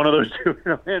landslide. One of those two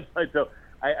in a landslide. So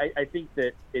I think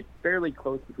that it's fairly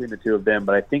close between the two of them,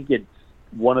 but I think it's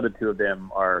one of the two of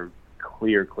them are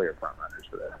clear front runners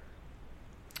for this.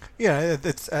 Yeah,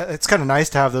 it's kind of nice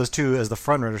to have those two as the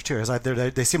front runners too.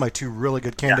 They seem like two really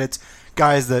good candidates,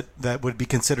 guys that would be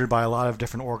considered by a lot of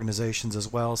different organizations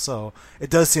as well. So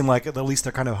it does seem like at least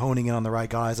they're kind of honing in on the right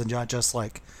guys and not just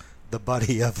like the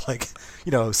buddy of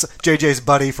JJ's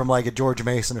buddy from like a George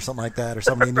Mason or something like that, or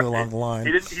somebody new along the line.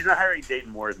 He's not hiring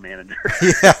Dayton Moore as manager.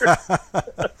 Yeah.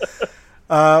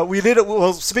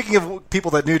 Speaking of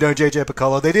people that knew JJ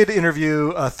Picollo, they did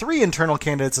interview 3 internal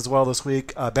candidates as well this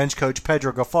week. Bench coach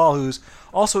Pedro Gafal, who's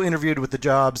also interviewed with the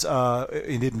jobs.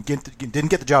 He didn't get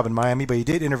the job in Miami, but he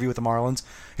did interview with the Marlins.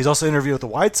 He's also interviewed with the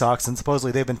White Sox, and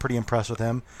supposedly they've been pretty impressed with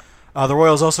him. The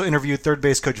Royals also interviewed third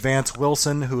base coach Vance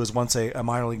Wilson, who was once a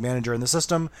minor league manager in the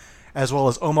system, as well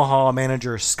as Omaha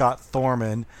manager Scott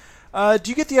Thorman. Do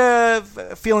you get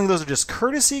the feeling those are just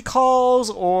courtesy calls,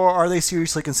 or are they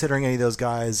seriously considering any of those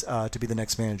guys to be the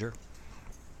next manager?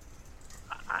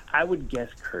 I would guess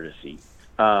courtesy,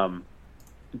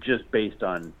 just based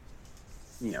on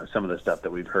some of the stuff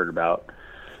that we've heard about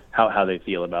how they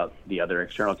feel about the other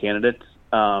external candidates.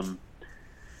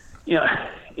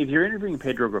 If you're interviewing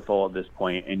Pedro Grifol at this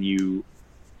point and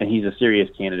he's a serious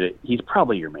candidate, he's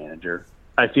probably your manager,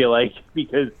 I feel like,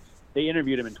 because they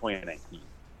interviewed him in 2019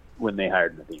 when they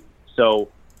hired Matheny. So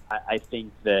I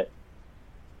think that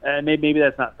maybe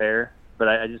that's not fair, but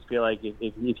I just feel like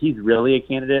if he's really a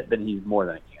candidate, then he's more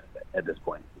than a candidate at this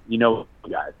point. Yeah,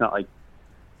 it's not like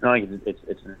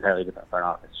it's an entirely different front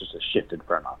office, just a shifted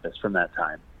front office from that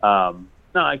time.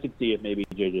 No, I could see if maybe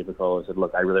J.J. Picollo said,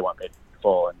 look, I really want Pedro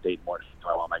Grifol, and Dayton Moore, so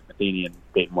I want Mike Matheny, and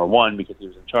Dayton Moore won because he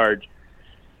was in charge.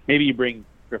 Maybe you bring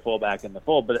Grifol back in the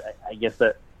fold, but I guess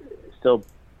that still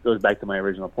goes back to my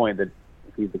original point that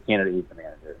if he's the candidate, he's the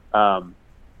manager. I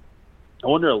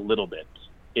wonder a little bit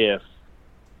if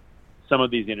some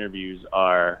of these interviews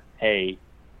are, hey,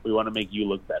 we want to make you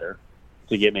look better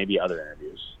to get maybe other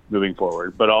interviews moving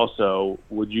forward, but also,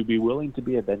 would you be willing to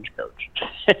be a bench coach?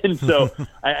 And so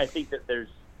I think that there's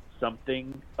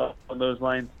something on those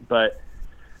lines, but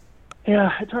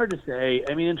yeah, it's hard to say.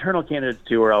 I mean, internal candidates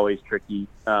too are always tricky.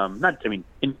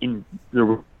 In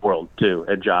the world too,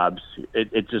 at jobs,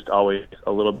 it's just always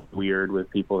a little bit weird with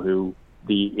people who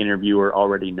the interviewer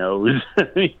already knows,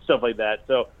 stuff like that.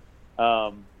 So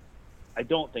I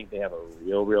don't think they have a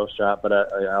real shot, but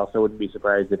I also wouldn't be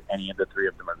surprised if any of the three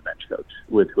of them are the bench coach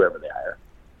with whoever they hire.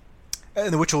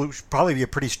 And which will probably be a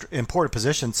pretty important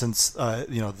position since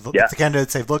the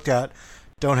candidates they've looked at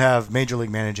don't have major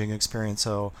league managing experience,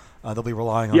 so they'll be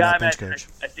relying on that bench coach.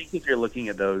 I think if you're looking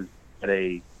at those at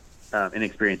an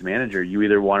inexperienced manager, you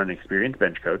either want an experienced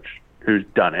bench coach who's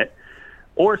done it,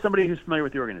 or somebody who's familiar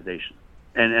with the organization.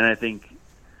 And I think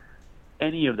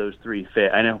any of those three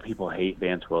fit. I know people hate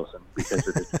Vance Wilson because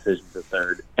of his decision to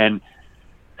third, and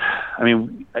I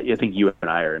mean, I think you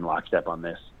and I are in lockstep on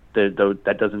this. Though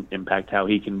that doesn't impact how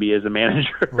he can be as a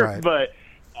manager. Right. But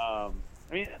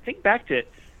think back to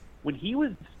when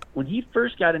he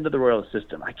first got into the Royals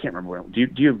system. I can't remember when. Do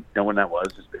you know when that was?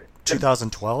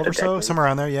 2012 or so, somewhere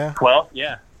around there. Yeah. 12.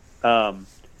 Yeah.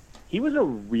 He was a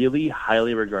really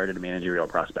highly regarded managerial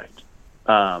prospect.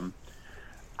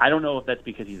 I don't know if that's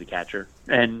because he's a catcher,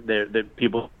 and the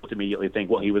people immediately think,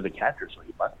 well, he was a catcher, so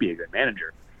he must be a good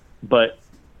manager. But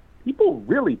people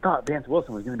really thought Vance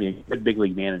Wilson was going to be a good big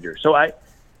league manager. So I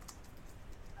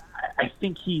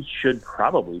think he should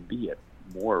probably be a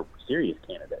more serious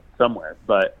candidate somewhere,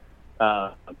 but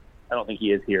I don't think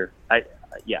he is here.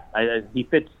 He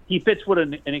fits what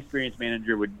an inexperienced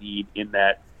manager would need in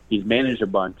that he's managed a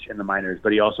bunch in the minors,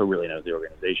 but he also really knows the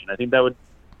organization. I think that would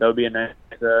be a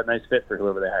nice fit for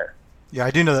whoever they hire. Yeah,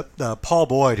 I do know that Paul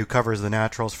Boyd, who covers the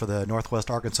Naturals for the Northwest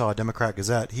Arkansas Democrat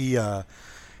Gazette, he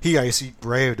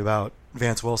raved about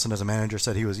Vance Wilson as a manager.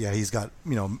 Said he's got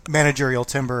managerial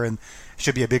timber and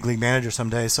should be a big league manager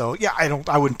someday. So yeah,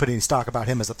 I wouldn't put any stock about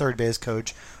him as a third base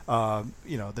coach.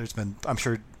 There's been, I'm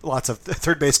sure, lots of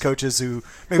third base coaches who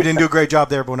maybe didn't do a great job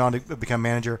there, but went on to become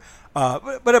manager.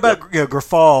 But about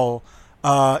Grifol,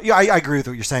 I agree with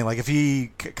what you're saying. Like if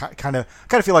he kind of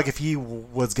feel like if he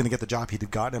was going to get the job, he'd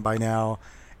have gotten it by now.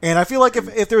 And I feel like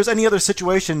if there was any other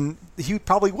situation, he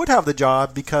probably would have the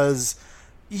job because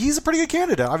he's a pretty good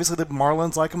candidate. Obviously, the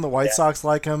Marlins like him, the White Sox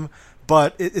like him,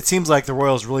 but it seems like the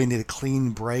Royals really need a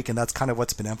clean break, and that's kind of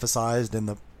what's been emphasized in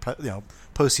the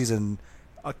postseason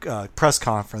press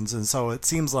conference. And so it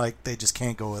seems like they just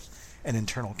can't go with an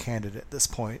internal candidate at this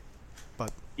point.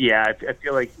 But yeah, I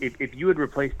feel like if you would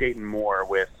replace Dayton Moore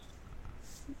with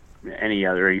any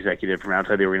other executive from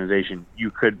outside the organization,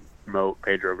 you could promote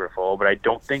Pedro Grifol, but I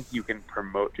don't think you can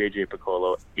promote J.J.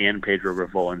 Picollo and Pedro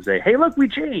Grifol and say, hey, look, we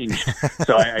changed.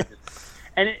 So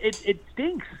it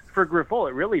stinks for Grifol.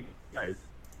 It really does.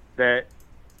 That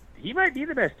he might be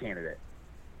the best candidate,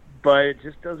 but it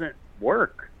just doesn't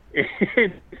work in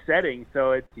the setting.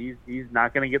 So he's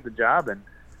not going to get the job. And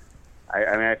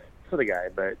I for the guy,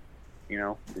 but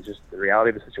it's just the reality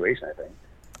of the situation, I think.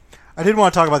 I did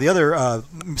want to talk about the other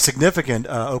significant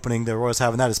opening the Royals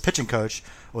have, and that is pitching coach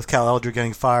with Cal Eldred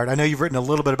getting fired. I know you've written a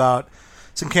little bit about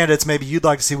some candidates maybe you'd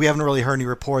like to see. We haven't really heard any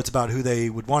reports about who they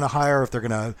would want to hire. If they're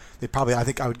going to,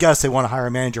 I would guess they want to hire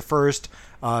a manager first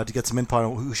to get some input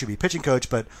on who should be pitching coach.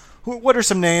 But what are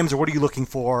some names, or what are you looking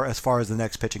for as far as the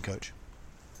next pitching coach?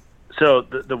 So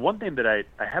the one thing that I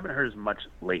haven't heard as much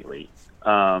lately,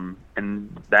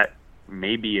 and that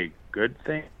may be a good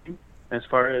thing as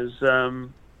far as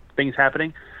things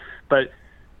happening, but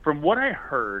from what I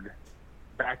heard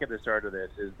back at the start of this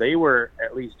is they were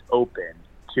at least open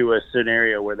to a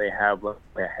scenario where they have a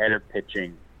head of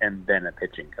pitching and then a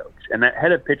pitching coach. And that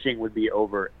head of pitching would be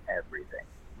over everything,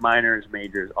 minors,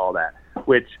 majors, all that,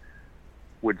 which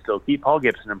would still keep Paul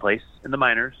Gibson in place in the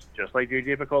minors, just like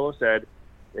J.J. Piccolo said.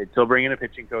 They'd still bring in a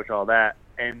pitching coach, all that.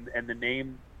 And the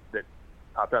name that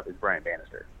popped up is Brian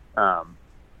Bannister.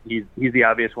 He's the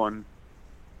obvious one.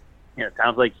 You know, it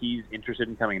sounds like he's interested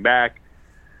in coming back.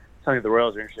 It sounds like the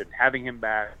Royals are interested in having him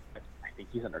back. I think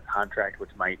he's under contract, which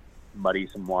might muddy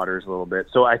some waters a little bit.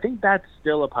 So I think that's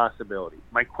still a possibility.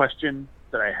 My question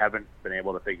that I haven't been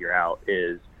able to figure out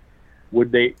is, do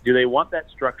they want that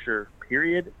structure,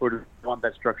 period, or do they want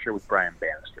that structure with Brian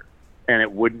Bannister? And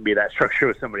it wouldn't be that structure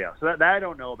with somebody else. So that I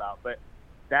don't know about, but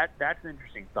that's an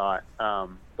interesting thought.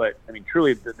 But I mean,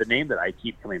 truly, the name that I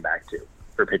keep coming back to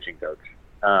for pitching coach,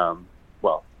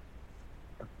 well,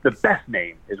 the best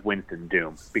name is Winston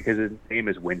Doom, because his name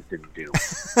is Winston Doom.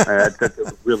 That's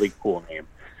a really cool name.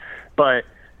 But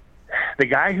the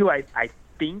guy who I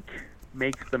think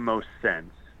makes the most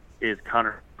sense is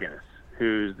Connor McGinnis,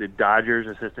 who's the Dodgers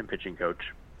assistant pitching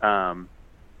coach.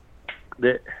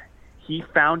 He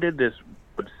founded this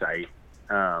website.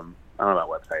 I don't know about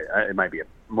website. It might be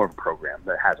more of a program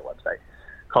that has a website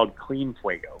called Clean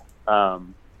Fuego. I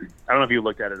don't know if you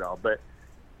looked at it at all, but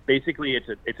basically it's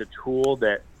a tool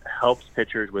that helps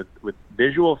pitchers with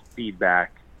visual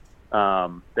feedback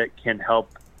that can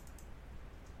help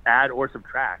add or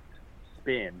subtract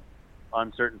spin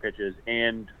on certain pitches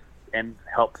and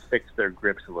help fix their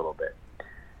grips a little bit.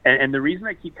 And the reason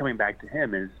I keep coming back to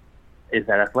him is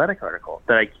that Athletic article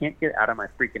that I can't get out of my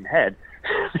freaking head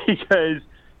because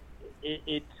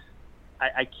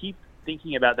I keep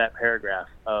thinking about that paragraph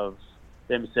of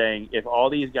them saying if all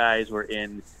these guys were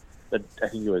in I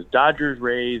think it was Dodgers,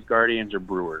 Rays, Guardians, or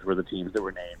Brewers were the teams that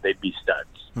were named, they'd be studs.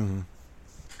 Mm-hmm.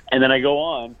 And then I go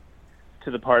on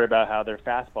to the part about how their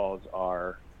fastballs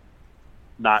are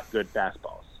not good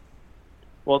fastballs.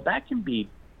 Well, that can be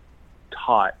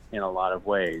taught in a lot of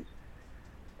ways.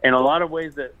 And a lot of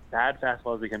ways that bad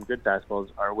fastballs become good fastballs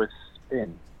are with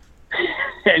spin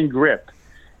and grip.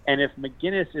 And if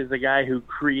McGinnis is the guy who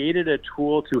created a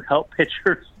tool to help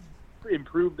pitchers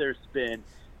improve their spin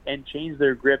and change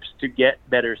their grips to get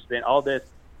better spin, all this,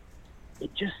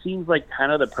 it just seems like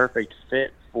kind of the perfect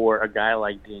fit for a guy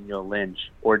like Daniel Lynch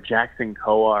or Jackson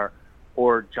Kowar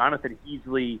or Jonathan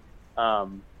Heasley. Not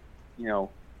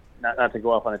to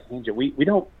go off on a tangent, we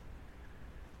don't.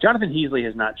 Jonathan Heasley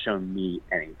has not shown me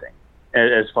anything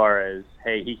as far as,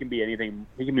 hey, he can be anything.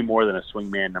 He can be more than a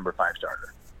swingman number 5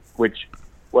 starter, which,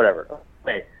 whatever.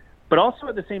 Okay. But also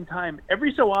at the same time,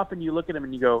 every so often you look at him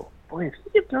and you go, boy, if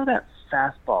he could throw that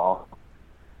fastball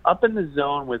up in the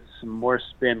zone with some more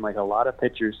spin like a lot of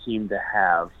pitchers seem to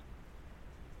have,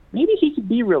 maybe he could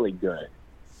be really good.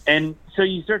 And so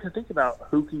you start to think about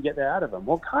who can get that out of him.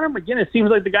 Well, Connor McGinnis seems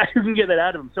like the guy who can get that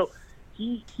out of him. So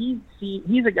he's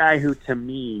a guy who, to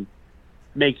me,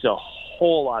 makes a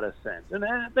whole lot of sense. And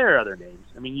there are other names.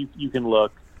 I mean, you can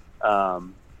look. I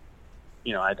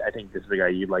think this is the guy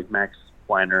you'd like, Max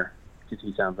Weiner, because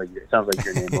he sounds like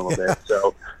your name a little bit.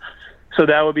 So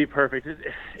that would be perfect.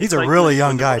 He's a like really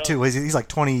young guy too. He's like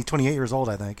 28 years old,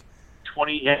 I think.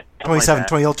 27, like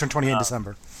 20. He'll turn 28 in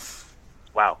December.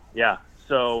 Wow. Yeah.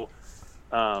 So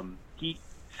he,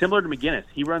 similar to McGinnis,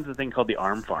 he runs a thing called the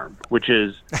Arm Farm, which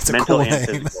is mental and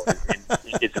physical.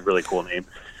 It's a really cool name.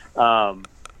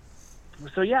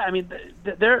 So yeah, I mean,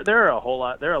 there are a whole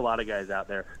lot. There are a lot of guys out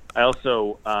there. I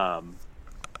also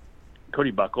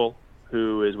Cody Buckle,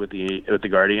 who is with the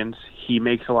Guardians. He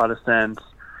makes a lot of sense.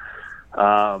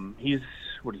 He's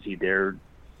what is he there?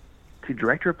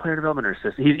 Director of player development or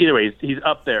assistant? He's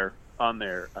up there on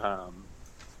their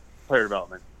player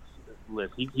development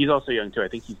list. He's also young too. I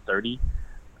think he's 30.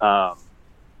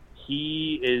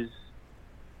 He is.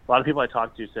 A lot of people I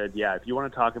talked to said, yeah, if you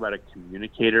want to talk about a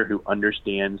communicator who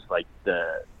understands like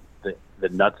the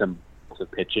nuts and bolts of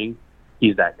pitching,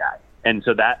 he's that guy. And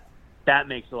so that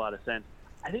makes a lot of sense.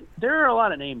 I think there are a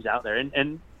lot of names out there, and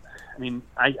I mean,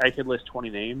 I could list 20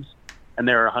 names, and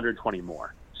there are 120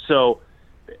 more. So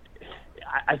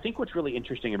I think what's really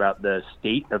interesting about the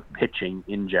state of pitching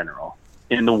in general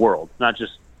in the world, not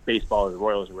just baseball or the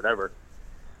Royals or whatever,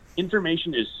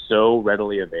 information is so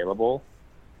readily available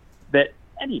that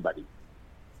anybody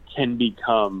can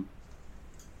become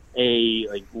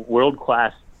a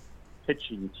world-class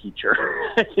pitching teacher.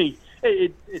 I think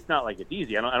it's not like it's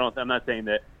easy. I'm not saying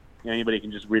that anybody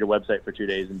can just read a website for 2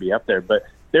 days and be up there, but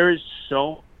there is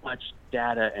so much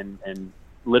data and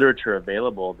literature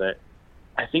available that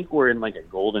I think we're in like a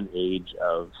golden age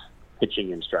of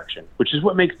pitching instruction, which is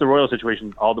what makes the Royal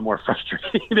situation all the more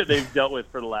frustrating that they've dealt with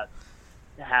for the last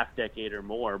half decade or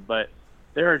more. But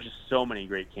there are just so many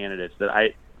great candidates that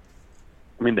I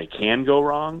mean, they can go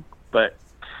wrong, but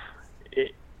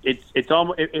it's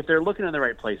almost, if they're looking in the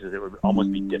right places, it would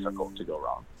almost be difficult to go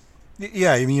wrong.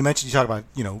 Yeah, I mean, you talk about,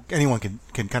 anyone can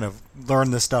kind of learn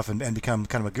this stuff and become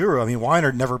kind of a guru. I mean,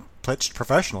 Weiner never pitched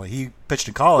professionally. He pitched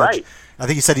in college. Right. I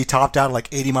think he said he topped out at like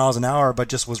 80 miles an hour, but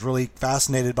just was really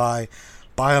fascinated by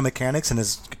biomechanics and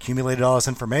has accumulated all this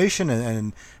information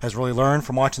and has really learned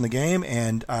from watching the game.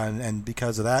 And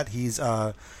because of that, he's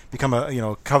become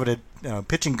a coveted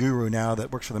pitching guru now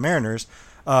that works for the Mariners.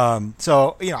 I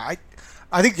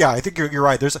think you're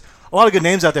right. There's a lot of good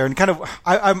names out there, and kind of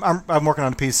I'm working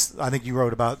on a piece I think you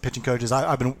wrote about pitching coaches.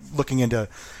 I've been looking into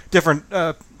different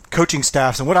coaching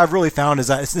staffs, and what I've really found is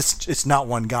that it's not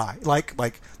one guy. Like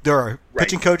there are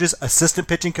pitching coaches, assistant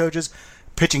pitching coaches,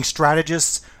 pitching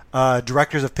strategists,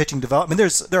 directors of pitching development.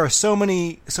 There are so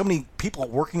many people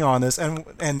working on this,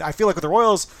 and I feel like with the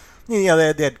Royals, they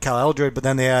had Cal Eldred, but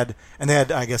then they had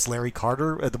I guess Larry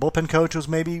Carter, the bullpen coach, was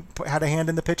maybe had a hand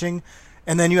in the pitching.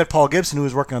 And then you had Paul Gibson, who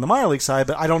was working on the minor league side,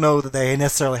 but I don't know that they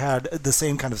necessarily had the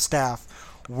same kind of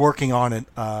staff working on it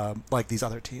like these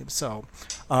other teams. So,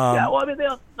 I mean, they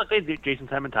have Jason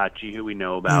Simon-Tachi, who we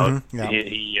know about. Mm-hmm,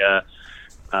 yeah.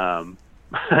 He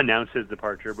announced his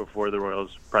departure before the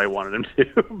Royals probably wanted him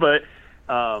to, but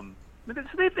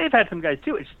they've had some guys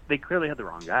too. They clearly had the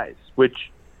wrong guys, which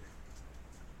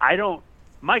I don't.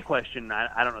 My question,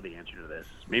 I don't know the answer to this.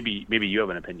 Maybe you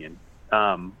have an opinion.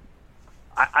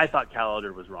 I thought Cal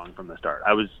Eldred was wrong from the start.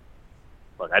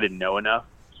 I didn't know enough.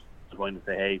 I was willing to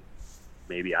say, hey,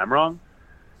 maybe I'm wrong.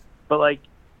 But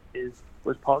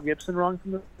was Paul Gibson wrong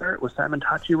from the start? Was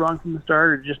Simon-Tachi wrong from the start,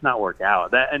 or did it just not work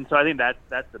out? And so I think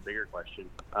that's the bigger question.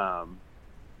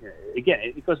 Again,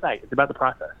 it goes back. It's about the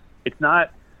process. It's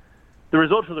not the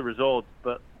results are the results,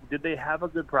 but did they have a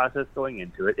good process going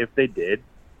into it? If they did,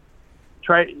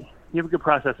 you have a good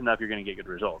process enough, you're going to get good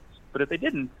results. But if they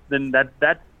didn't, then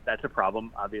that's a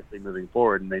problem, obviously, moving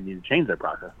forward, and they need to change their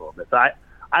process a little bit. So I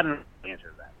don't know the answer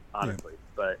to that, honestly.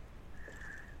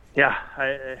 Yeah.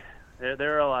 But,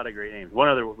 there are a lot of great names. One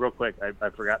other, real quick, I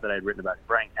forgot that I had written about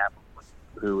Brian Kaplan,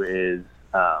 who is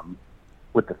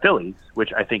with the Phillies,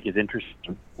 which I think is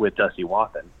interesting with Dusty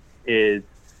Wathan, is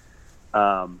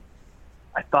I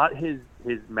thought his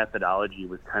methodology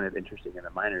was kind of interesting in the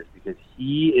minors because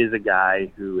he is a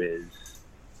guy who is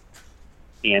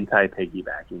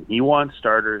anti-piggybacking. He wants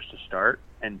starters to start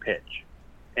and pitch,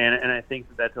 and I think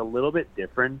that's a little bit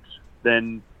different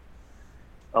than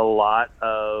a lot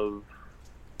of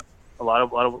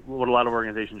what a lot of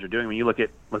organizations are doing. When you look at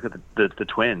the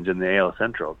Twins in the AL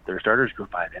Central, their starters go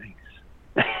 5 innings.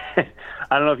 I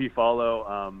don't know if you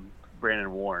follow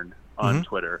Brandon Warren on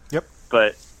Twitter. Yep.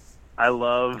 But I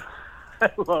love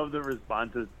the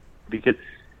responses because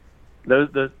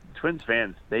the Twins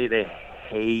fans they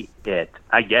hate it.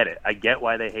 I get it. I get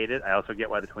why they hate it. I also get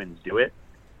why the Twins do it.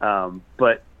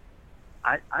 But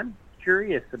I'm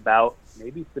curious about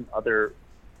maybe some other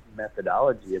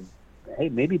methodology of, hey,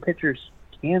 maybe pitchers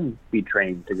can be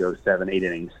trained to go 7-8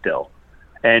 innings still.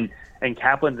 And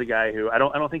Kaplan's a guy who I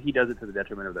don't think he does it to the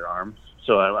detriment of their arms,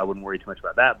 so I wouldn't worry too much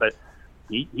about that. But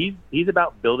he's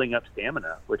about building up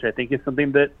stamina, which I think is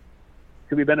something that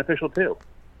could be beneficial too.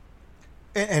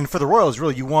 And for the Royals,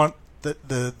 really, you want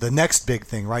the next big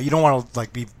thing, right? You don't want to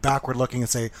be backward looking and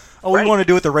say, "Oh, we want to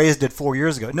do what the Rays did 4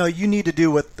 years ago." No, you need to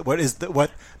do what the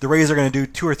Rays are going to do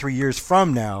 2 or 3 years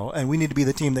from now, and we need to be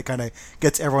the team that kind of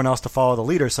gets everyone else to follow the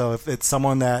leader. So if it's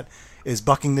someone that is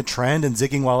bucking the trend and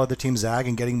zigging while other teams zag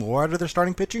and getting more out of their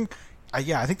starting pitching, I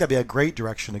think that'd be a great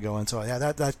direction to go in. So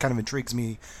that kind of intrigues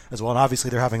me as well. And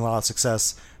obviously they're having a lot of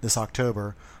success this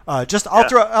October. I'll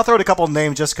throw out a couple of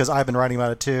names just because I've been writing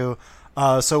about it too.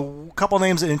 So a couple of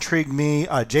names that intrigued me: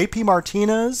 J.P.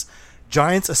 Martinez,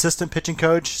 Giants assistant pitching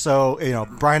coach. So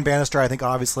Brian Bannister, I think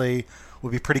obviously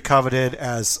would be pretty coveted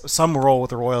as some role with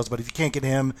the Royals. But if you can't get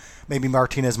him, maybe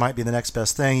Martinez might be the next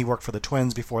best thing. He worked for the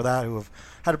Twins before that, who have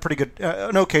had a pretty good,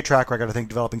 an okay track record, I think,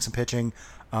 developing some pitching.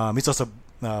 He's also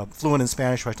fluent in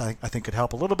Spanish, which I think could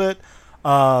help a little bit.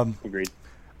 Agreed.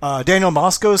 Daniel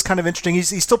Mosco is kind of interesting.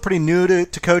 He's still pretty new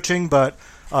to coaching, but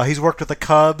he's worked with the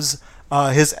Cubs.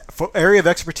 His area of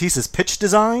expertise is pitch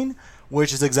design,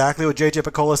 which is exactly what J.J.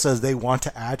 Picola says they want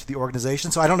to add to the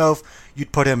organization. So I don't know if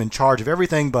you'd put him in charge of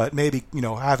everything, but maybe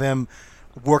have him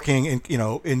working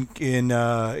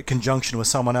in conjunction with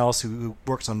someone else who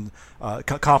works on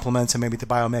complements and maybe the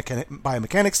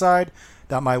biomechanics side.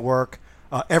 That might work.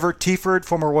 Everett Tiford,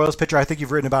 former Royals pitcher, I think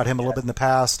you've written about him a little bit in the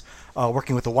past.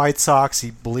 Working with the White Sox,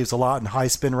 he believes a lot in high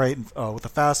spin rate with the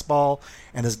fastball,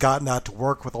 and has gotten that to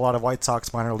work with a lot of White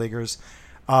Sox minor leaguers.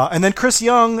 And then Chris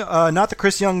Young, not the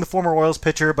Chris Young, the former Royals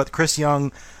pitcher, but Chris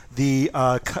Young, the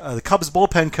Cubs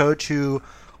bullpen coach who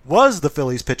was the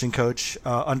Phillies pitching coach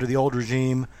under the old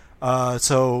regime.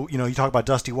 So you talk about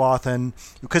Dusty Wathan,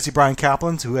 you could see Brian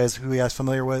Kaplan, who he has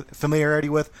familiarity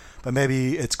with, but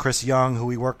maybe it's Chris Young, who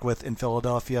he worked with in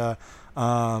Philadelphia.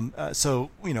 So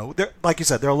like you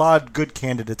said, there are a lot of good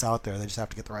candidates out there. They just have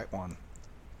to get the right one.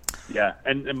 Yeah,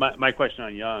 and my question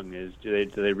on Young is, do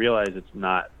they realize it's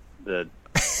not the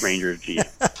Rangers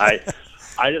GM?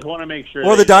 I just want to make sure.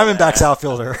 Or the Diamondbacks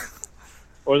outfielder.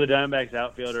 Or the Diamondbacks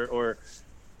outfielder, or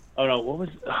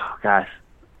gosh.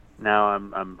 Now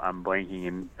I'm blanking.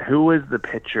 And who was the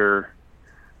pitcher?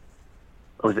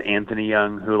 Was it Anthony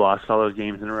Young who lost all those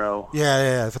games in a row?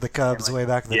 Yeah, for the Cubs way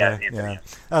back in the day. Anthony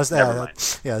Young.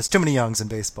 There's too many Youngs in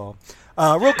baseball.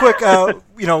 Real quick,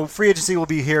 free agency will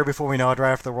be here before we know it,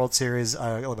 right after the World Series,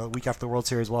 a week after the World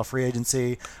Series, we'll have free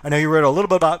agency. I know you wrote a little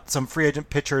bit about some free agent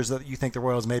pitchers that you think the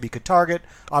Royals maybe could target.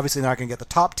 Obviously not going to get the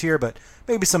top tier, but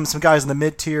maybe some guys in the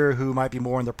mid-tier who might be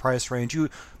more in the price range. You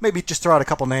maybe just throw out a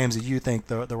couple names that you think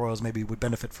the Royals maybe would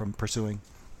benefit from pursuing.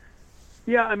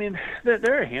 Yeah, I mean, there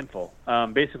are a handful.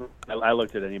 Basically, I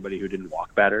looked at anybody who didn't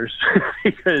walk batters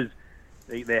because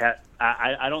they had.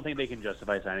 I don't think they can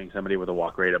justify signing somebody with a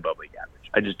walk rate above league average.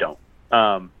 I just don't.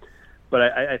 But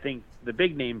I think the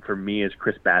big name for me is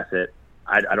Chris Bassett.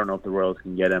 I don't know if the Royals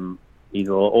can get him. He's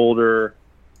a little older,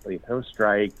 but he throws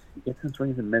strikes. He gets some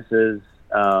swings and misses.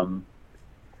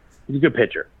 He's a good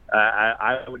pitcher.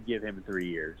 I would give him 3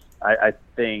 years. I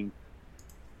think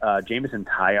Jameson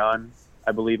Taillon,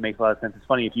 I believe, makes a lot of sense. It's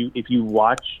funny if you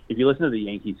listen to the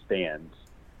Yankees fans,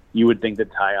 you would think that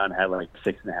Taillon had like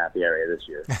 6.5 ERA this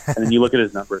year, and then you look at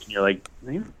his numbers and you're like,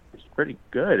 he's pretty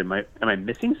good. Am I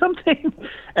missing something?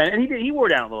 And he wore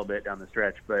down a little bit down the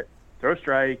stretch, but throw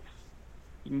strikes.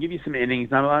 He can give you some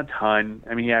innings, not a ton.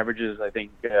 I mean, he averages, I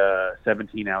think,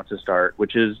 17 outs a start,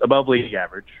 which is above league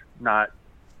average. Not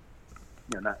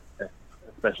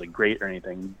especially great or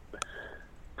anything.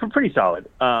 Pretty solid.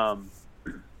 And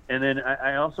then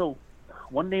I also,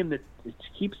 one name that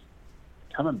keeps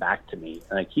coming back to me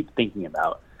and I keep thinking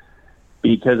about,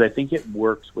 because I think it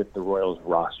works with the Royals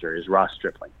roster, is Ross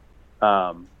Stripling.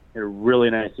 Had a really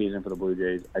nice season for the Blue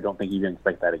Jays. I don't think you can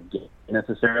expect that again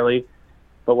necessarily.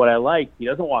 But what I like, he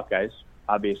doesn't walk guys,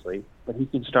 obviously, but he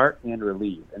can start and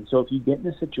relieve. And so if you get in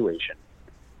a situation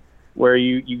where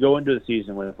you go into the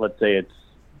season with, let's say it's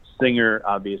Singer,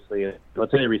 obviously,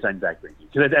 let's say they re-sign Zach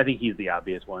Greinke, because I think he's the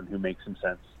obvious one who makes some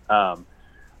sense.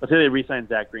 Let's say they re-sign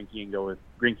Zach Greinke and go with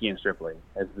Greinke and Stripling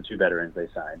as the two veterans they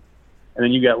signed. And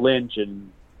then you got Lynch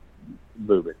and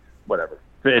Bubic, whatever.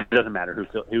 It doesn't matter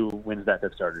who wins that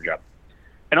fifth starter job.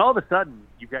 And all of a sudden,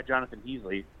 you've got Jonathan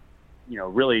Heasley,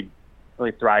 really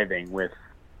thriving with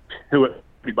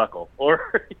Buckle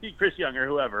or Chris Young or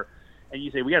whoever. And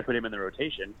you say, we got to put him in the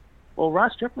rotation. Well,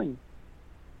 Ross Stripling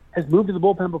has moved to the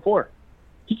bullpen before.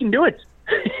 He can do it.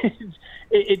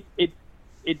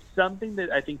 It's something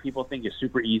that I think people think is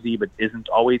super easy, but isn't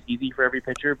always easy for every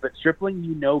pitcher. But Stripling,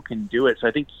 can do it. So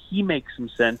I think he makes some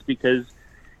sense, because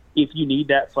if you need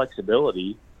that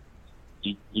flexibility,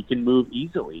 he can move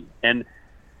easily. And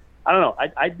I don't know.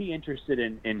 I'd be interested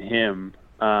in him,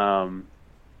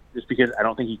 just because I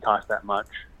don't think he costs that much.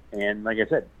 And like I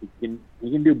said, he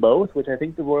can do both, which I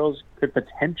think the Royals could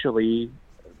potentially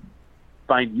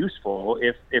find useful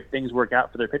if things work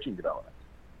out for their pitching development.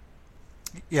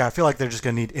 Yeah, I feel like they're just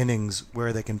going to need innings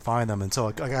where they can find them, and so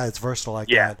a guy that's versatile like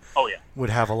that would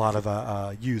have a lot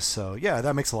of use. So yeah,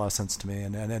 that makes a lot of sense to me.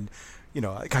 And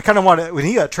I kind of wanted, when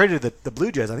he got traded to the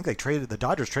Blue Jays, I think the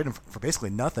Dodgers traded him for basically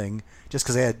nothing, just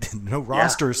because they had no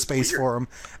roster space for him.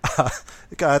 I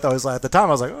thought at the time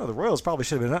I was like, the Royals probably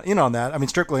should have been in on that. I mean,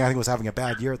 Strictly I think was having a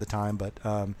bad year at the time, but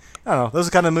I don't know. Those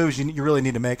are the kind of moves you really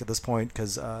need to make at this point,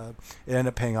 because it ended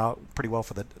up paying out pretty well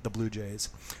for the Blue Jays.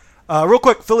 Real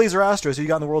quick, Phillies or Astros? Who you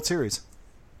got in the World Series?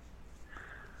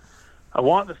 I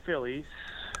want the Phillies,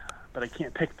 but I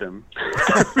can't pick them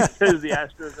because the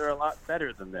Astros are a lot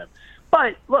better than them.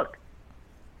 But look,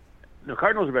 the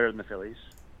Cardinals are better than the Phillies,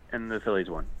 and the Phillies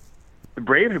won. The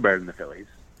Braves are better than the Phillies,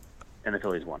 and the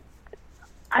Phillies won.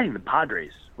 I think the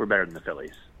Padres were better than the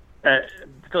Phillies. The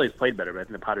Phillies played better, but I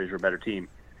think the Padres were a better team,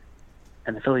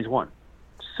 and the Phillies won.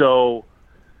 So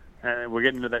we're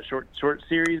getting into that short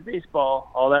series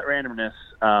baseball, all that randomness.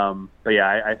 But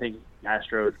yeah, I think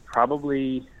Astros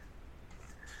probably.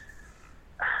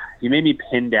 You made me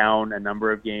pin down a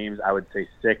number of games. I would say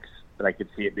 6, but I could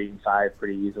see it being 5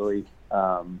 pretty easily.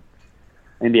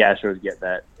 And the Astros get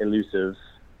that elusive,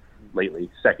 lately,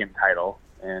 second title,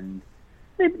 and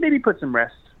maybe put some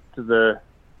rest to the,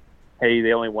 hey,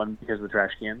 they only won because of the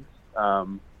trash cans.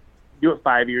 Do it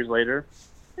 5 years later,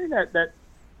 and that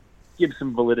gives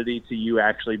some validity to you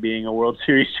actually being a World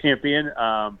Series champion.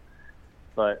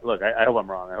 But look, I hope I'm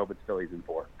wrong. I hope it's Phillies in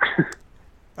 4.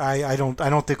 I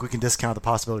don't think we can discount the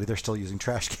possibility they're still using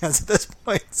trash cans at this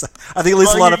point. So I think at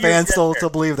least a lot of fans still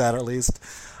believe that, at least.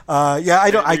 They're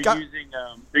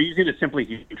using the Simply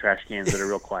Heat trash cans that are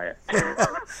real quiet.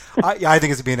 I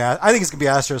think it's gonna be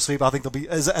Astros sweep. I think they'll be.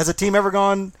 Has a team ever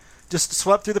gone just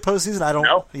swept through the postseason? I don't.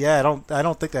 No. Yeah, I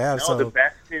don't think they have. No, so the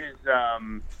best is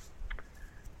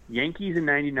Yankees in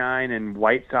 '99 and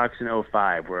White Sox in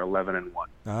 2005 were 11-1.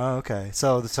 Oh, okay.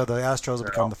 So the Astros will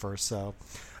become the first. So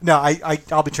no,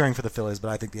 I'll be cheering for the Phillies, but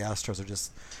I think the Astros are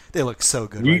they look so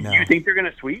good right now. You think they're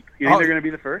going to sweep? You think they're going to be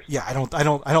the first? Yeah, I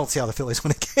don't see how the Phillies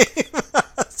win a game.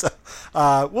 So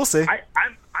we'll see.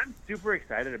 I'm super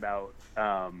excited about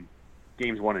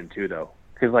games 1 and 2 though,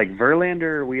 because like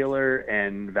Verlander, Wheeler,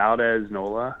 and Valdez,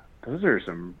 Nola, those are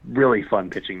some really fun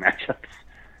pitching matchups.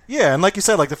 Yeah, and like you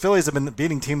said, like the Phillies have been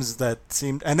beating teams that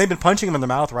seemed, and they've been punching them in the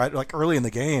mouth right, like early in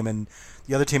the game, and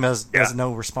the other team has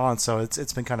no response. So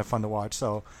it's been kind of fun to watch.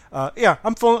 So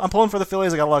I'm pulling for the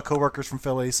Phillies. I got a lot of coworkers from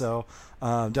Philly, so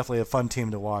definitely a fun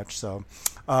team to watch. So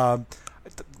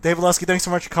Dave Valesky, thanks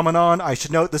so much for coming on. I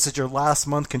should note this is your last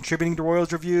month contributing to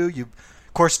Royals Review. You,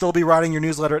 of course, still be writing your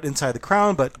newsletter at Inside the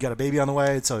Crown, but you got a baby on the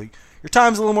way, so your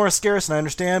time's a little more scarce, and I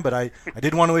understand, but I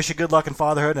did want to wish you good luck in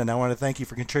fatherhood, and I want to thank you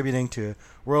for contributing to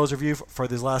Royals Review for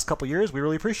these last couple of years. We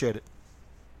really appreciate it.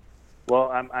 Well,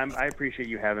 I appreciate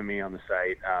you having me on the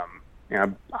site.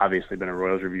 I've obviously been a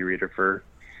Royals Review reader for,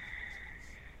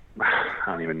 I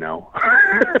don't even know,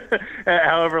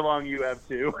 however long you have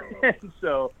too. And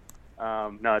so,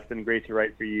 no, it's been great to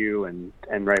write for you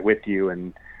and write with you,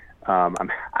 and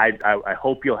I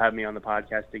hope you'll have me on the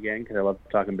podcast again because I love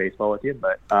talking baseball with you.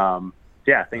 But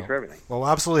thanks for everything. Well, we'll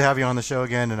absolutely have you on the show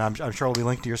again, and I'm sure we'll be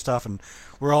linked to your stuff, and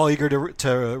we're all eager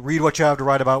to read what you have to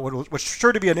write about what's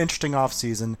sure to be an interesting off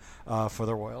season for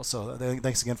the Royals. So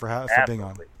thanks again for being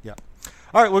on. Yeah.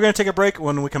 All right, we're going to take a break.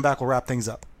 When we come back, we'll wrap things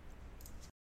up.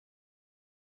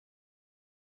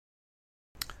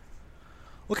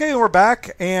 Okay, we're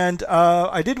back, and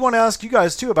I did want to ask you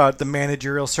guys too about the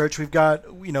managerial search. We've got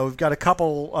a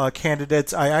couple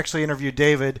candidates. I actually interviewed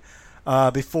David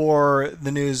before the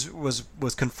news was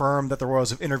confirmed that the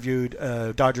Royals have interviewed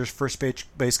Dodgers first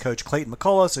base coach Clayton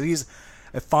McCullough, so he's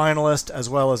a finalist, as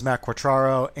well as Matt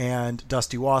Quatraro and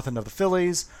Dusty Wathan of the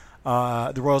Phillies.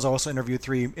 The Royals also interviewed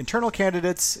 3 internal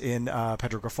candidates in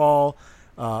Pedro Grifol,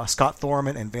 Scott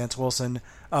Thorman, and Vance Wilson.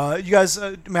 You guys,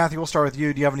 Matthew, we'll start with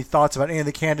you. Do you have any thoughts about any of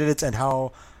the candidates and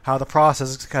how the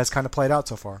process has kind of played out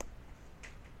so far?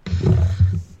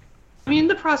 I mean,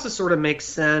 the process sort of makes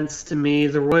sense to me.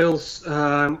 The Royals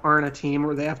aren't a team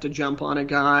where they have to jump on a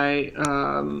guy,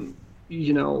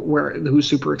 who's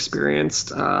super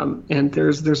experienced. And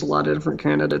there's a lot of different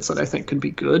candidates that I think could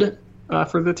be good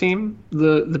for the team.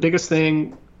 The biggest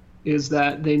thing is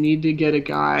that they need to get a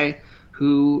guy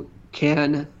who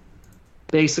can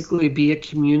basically be a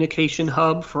communication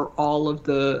hub for all of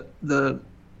the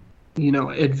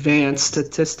advanced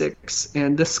statistics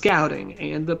and the scouting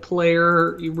and the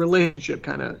player relationship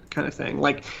kind of thing.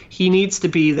 Like, he needs to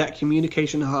be that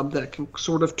communication hub that can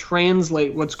sort of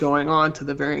translate what's going on to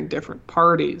the varying different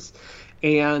parties.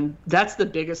 And that's the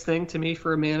biggest thing to me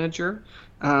for a manager.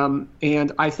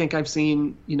 And I think we've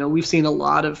seen a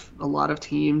lot of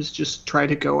teams just try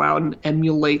to go out and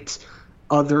emulate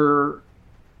other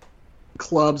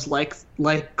clubs like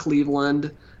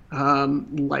Cleveland,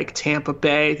 like Tampa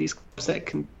Bay, these clubs that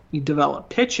can develop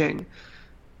pitching.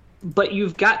 But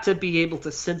you've got to be able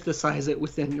to synthesize it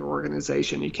within your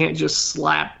organization. You can't just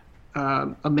slap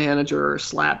a manager or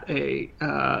slap a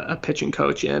pitching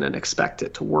coach in and expect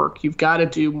it to work. You've got to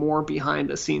do more behind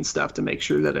the scenes stuff to make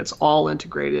sure that it's all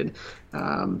integrated.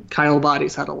 Kyle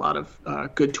Bodies had a lot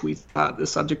of good tweets about the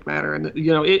subject matter, and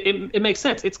it makes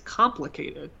sense. It's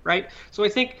complicated, right? So I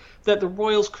think that the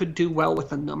Royals could do well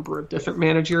with a number of different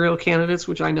managerial candidates,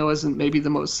 which I know isn't maybe the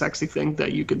most sexy thing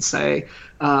that you could say.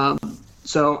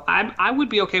 So I would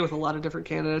be okay with a lot of different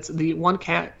candidates. The one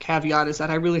caveat is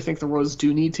that I really think the Royals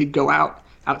do need to go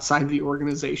outside the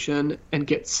organization and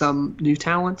get some new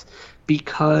talent,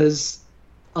 because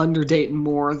under Dayton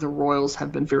Moore, the Royals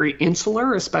have been very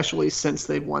insular, especially since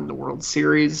they've won the World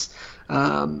Series.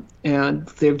 And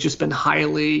they've just been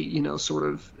highly,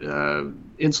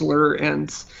 insular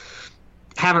and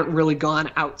haven't really gone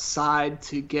outside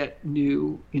to get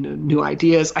new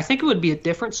ideas. I think it would be a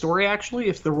different story actually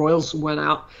if the Royals went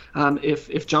out.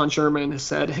 If John Sherman has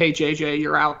said, "Hey JJ,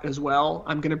 you're out as well.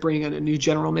 I'm going to bring in a new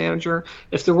general manager."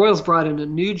 If the Royals brought in a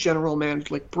new general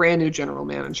manager, like brand new general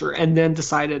manager, and then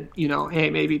decided, hey,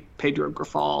 maybe Pedro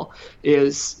Grifol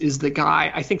is the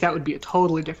guy, I think that would be a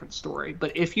totally different story.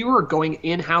 But if you are going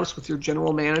in-house with your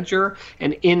general manager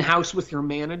and in-house with your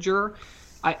manager,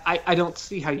 I don't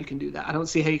see how you can do that. I don't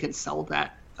see how you can sell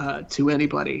that to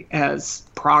anybody as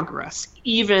progress,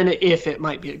 even if it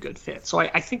might be a good fit. So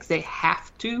I think they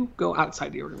have to go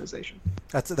outside the organization.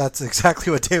 That's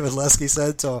exactly what David Lesky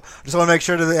said. So I just want to make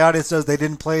sure that the audience knows they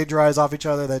didn't plagiarize off each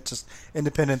other. That's just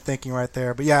independent thinking right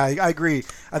there. But yeah, I agree.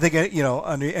 I think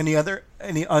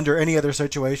under any other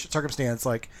circumstance,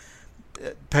 like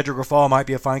Pedro Grifol might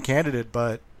be a fine candidate,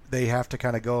 but they have to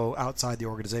kind of go outside the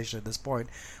organization at this point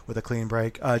with a clean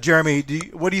break. Jeremy,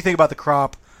 what do you think about the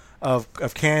crop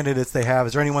of candidates they have?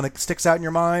 Is there anyone that sticks out in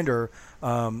your mind, or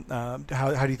how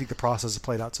do you think the process has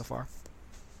played out so far?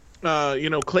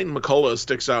 Clayton McCullough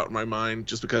sticks out in my mind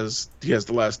just because he has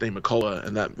the last name McCullough,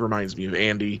 and that reminds me of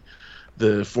Andy,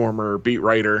 the former beat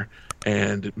writer.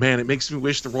 And man, it makes me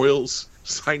wish the Royals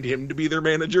signed him to be their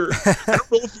manager. I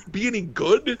don't know if he'd be any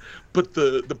good, but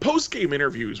the post-game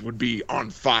interviews would be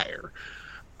on fire.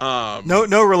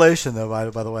 No relation though,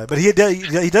 by the way. But he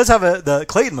does have the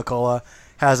Clayton McCullough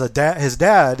has a dad. His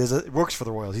dad works for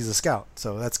the Royals. He's a scout,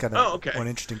 so that's kind of one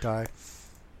interesting tie.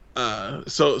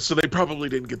 So they probably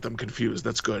didn't get them confused.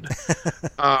 That's good.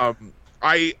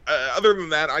 Other than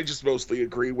that, I just mostly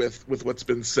agree with what's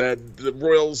been said. The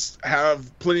Royals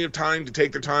have plenty of time to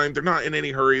take their time. They're not in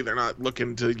any hurry. They're not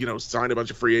looking to, sign a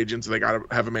bunch of free agents. They got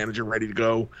to have a manager ready to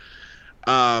go.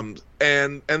 And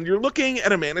you're looking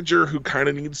at a manager who kind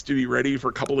of needs to be ready for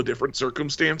a couple of different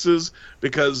circumstances,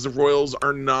 because the Royals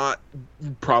are not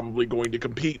probably going to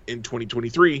compete in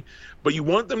 2023, but you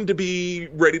want them to be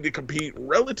ready to compete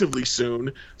relatively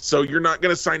soon. So you're not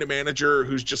going to sign a manager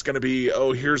who's just going to be,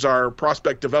 here's our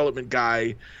prospect development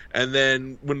guy, and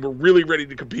then when we're really ready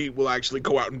to compete, we'll actually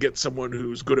go out and get someone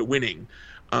who's good at winning.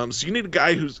 So you need a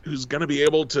guy who's going to be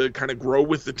able to kind of grow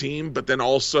with the team, but then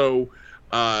also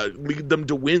lead them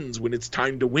to wins when it's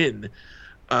time to win,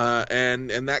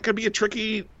 and that could be a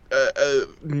tricky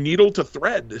needle to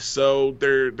thread. So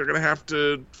they're going to have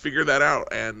to figure that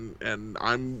out, and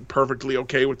I'm perfectly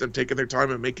okay with them taking their time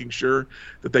and making sure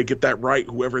that they get that right,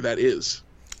 whoever that is.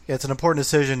 Yeah, it's an important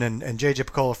decision, and JJ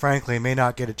Picollo, frankly, may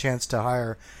not get a chance to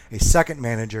hire a second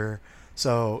manager.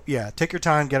 So yeah, take your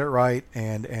time, get it right,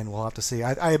 and we'll have to see.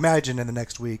 I imagine in the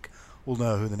next week we'll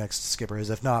know who the next skipper is,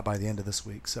 if not by the end of this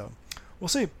week. So we'll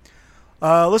see.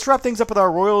 Let's wrap things up with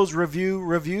our Royals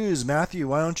reviews. Matthew,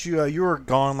 why don't you were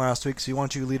gone last week, so why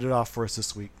don't you lead it off for us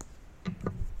this week?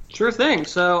 Sure thing.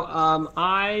 So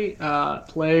I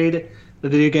played the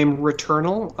video game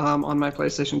Returnal on my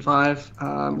PlayStation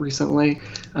 5 recently.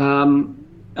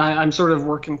 I'm sort of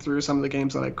working through some of the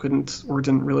games that I couldn't or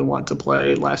didn't really want to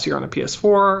play last year on a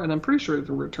PS4, and I'm pretty sure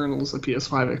the Returnal is a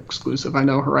PS5 exclusive. I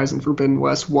know Horizon Forbidden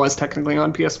West was technically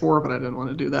on PS4, but I didn't want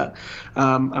to do that.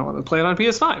 I wanted to play it on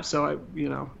PS5, so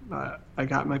I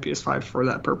got my PS5 for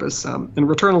that purpose. And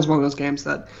Returnal is one of those games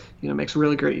that makes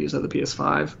really great use of the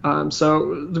PS5.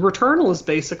 So the Returnal is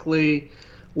basically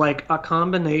like a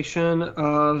combination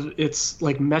of, it's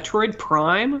like Metroid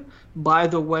Prime by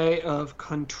the way of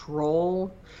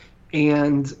Control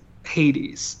and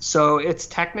Hades. So it's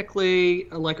technically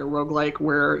like a roguelike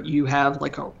where you have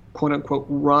like a quote-unquote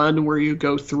run where you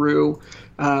go through,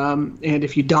 and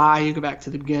if you die, you go back to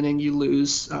the beginning, you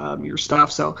lose your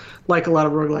stuff. So like a lot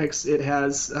of roguelikes, it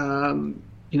has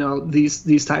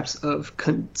these types of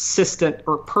consistent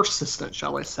or persistent,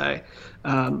 shall I say,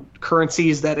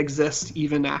 currencies that exist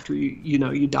even after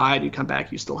you died, you come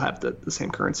back, you still have the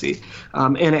same currency,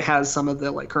 and it has some of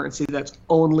the like currency that's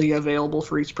only available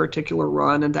for each particular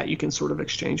run, and that you can sort of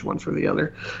exchange one for the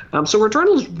other. So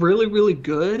Returnal is really, really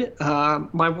good.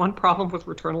 My one problem with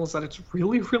Returnal is that it's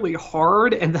really, really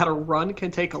hard, and that a run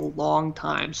can take a long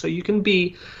time. So you can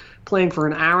be playing for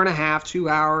an hour and a half, 2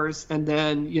 hours, and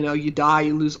then you die,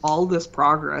 you lose all this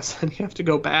progress, and you have to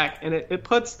go back, and it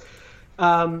puts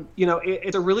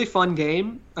it's a really fun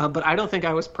game, but I don't think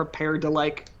I was prepared to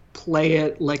like play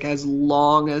it like as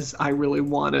long as I really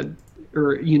wanted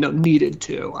or needed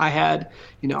to. I had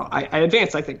I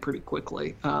advanced, I think, pretty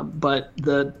quickly, but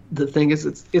the thing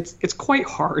is it's quite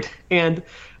hard, and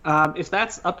if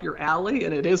that's up your alley,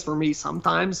 and it is for me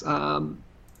sometimes,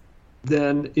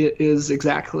 then it is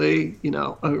exactly,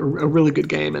 a really good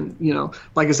game. And,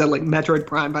 like I said, like Metroid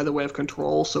Prime by the way of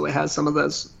Control. So it has some of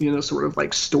those, sort of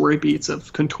like story beats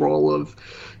of Control of,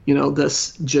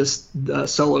 this just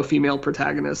solo female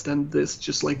protagonist and this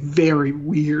just like very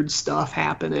weird stuff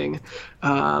happening.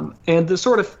 And the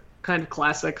sort of kind of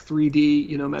classic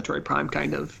 3D, Metroid Prime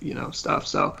kind of, stuff.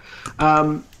 So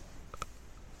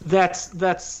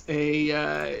that's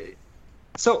a...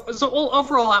 So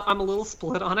overall, I'm a little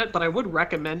split on it, but I would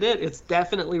recommend it. It's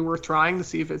definitely worth trying to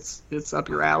see if it's up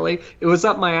your alley. It was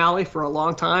up my alley for a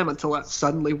long time until it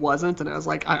suddenly wasn't, and I was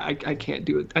like, I can't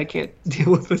do it. I can't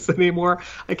deal with this anymore.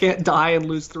 I can't die and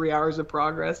lose 3 hours of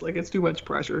progress. Like, it's too much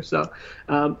pressure. So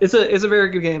it's a very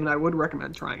good game, and I would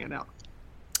recommend trying it out.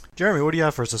 Jeremy, what do you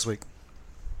have for us this week?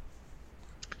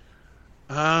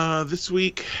 This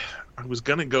week, I was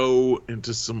gonna go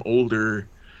into some older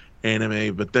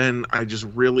anime, but then I just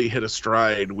really hit a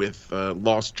stride with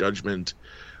Lost Judgment,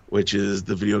 which is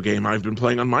the video game I've been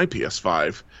playing on my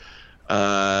PS5.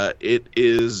 It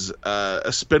is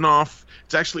a spin-off.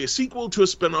 It's actually a sequel to a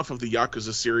spin-off of the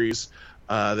Yakuza series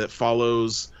that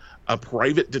follows a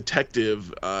private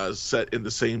detective set in the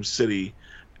same city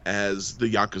as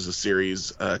the Yakuza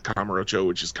series, Kamurocho,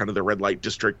 which is kind of the red light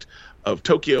district of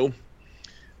Tokyo,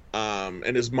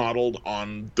 and is modeled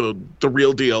on the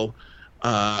real deal.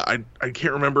 I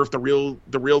can't remember if the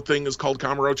real thing is called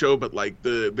Kamurocho, but like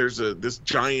there's this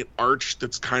giant arch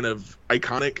that's kind of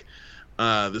iconic,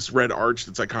 this red arch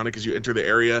that's iconic as you enter the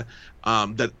area,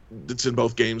 that's in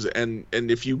both games, and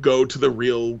if you go to the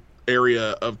real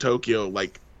area of Tokyo,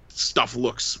 like stuff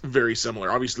looks very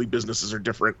similar. Obviously businesses are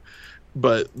different,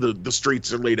 but the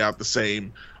streets are laid out the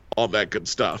same, all that good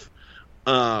stuff.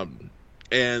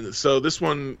 And so this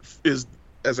one is,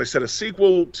 as I said, a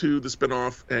sequel to the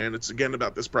spinoff, and it's again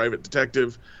about this private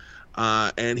detective,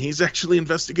 and he's actually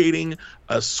investigating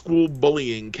a school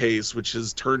bullying case, which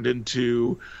has turned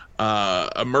into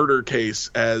a murder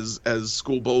case as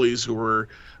school bullies who were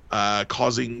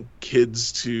causing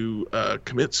kids to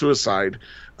commit suicide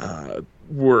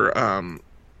were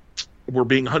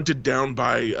being hunted down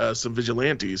by some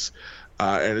vigilantes,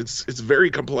 and it's very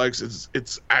complex.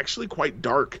 It's actually quite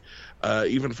dark.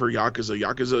 Even for Yakuza.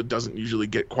 Yakuza doesn't usually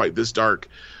get quite this dark,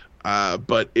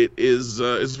 but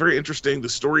it's very interesting. The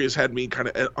story has had me kind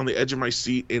of on the edge of my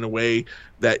seat in a way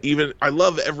that I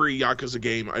love every Yakuza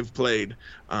game I've played,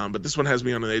 but this one has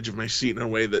me on the edge of my seat in a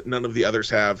way that none of the others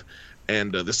have,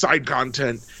 and the side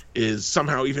content is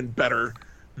somehow even better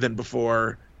than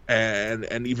before,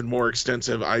 and even more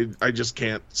extensive. I just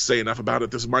can't say enough about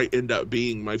it. This might end up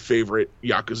being my favorite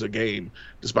Yakuza game,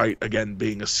 despite, again,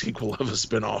 being a sequel of a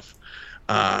spinoff.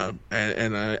 And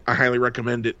I highly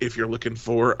recommend it if you're looking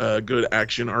for a good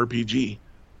action RPG.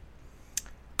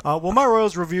 Well, my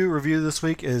Royals review this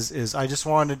week is I just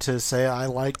wanted to say I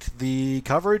liked the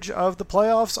coverage of the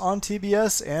playoffs on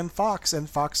TBS and Fox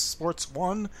Sports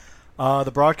 1.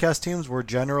 The broadcast teams were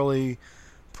generally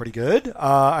pretty good.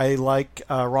 I like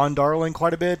Ron Darling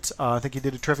quite a bit. I think he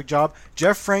did a terrific job.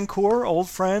 Jeff Francoeur, old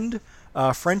friend,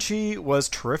 Frenchie, was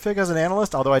terrific as an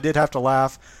analyst, although I did have to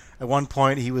laugh. At one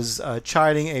point, he was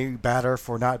chiding a batter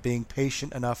for not being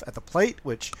patient enough at the plate,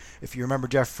 which, if you remember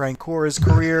Jeff Francoeur's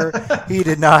career, he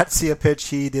did not see a pitch.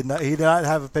 He did not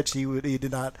have a pitch he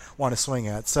did not want to swing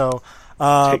at. So,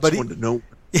 takes one to know.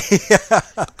 Yeah,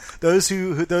 those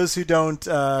who don't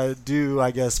do,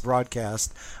 I guess,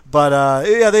 broadcast. But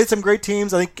yeah, they had some great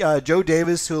teams. I think Joe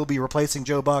Davis, who will be replacing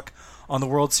Joe Buck on the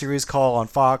World Series call on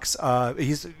Fox,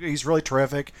 he's really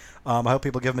terrific. I hope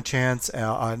people give him a chance.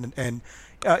 And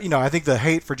I think the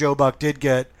hate for Joe Buck did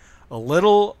get a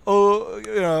little,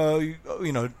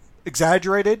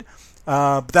 exaggerated.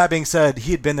 But that being said,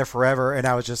 he had been there forever, and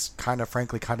I was just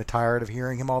frankly tired of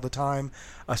hearing him all the time,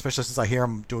 especially since I hear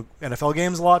him do NFL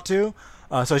games a lot too.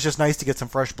 So it's just nice to get some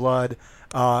fresh blood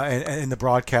and in the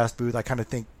broadcast booth. I kind of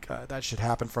think that should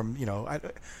happen from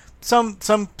some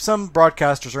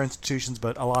broadcasters or institutions,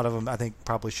 but a lot of them I think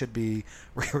probably should be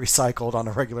recycled on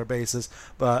a regular basis.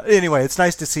 But anyway, it's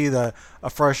nice to see a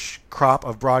fresh crop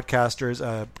of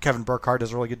broadcasters. Kevin Burkhardt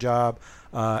does a really good job.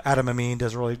 Adam Amin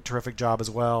does a really terrific job as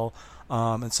well.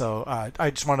 And so I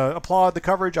just want to applaud the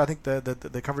coverage. I think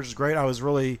the coverage is great. I was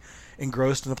really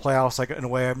engrossed in the playoffs in a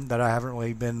way that I haven't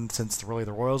really been since the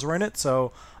Royals were in it.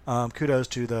 So kudos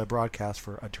to the broadcast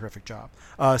for a terrific job.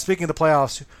 Speaking of the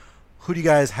playoffs, who do you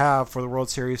guys have for the World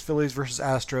Series? Phillies versus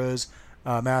Astros.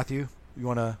 Matthew, you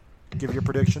want to give your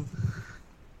prediction?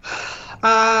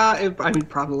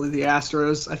 Probably the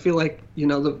Astros. I feel like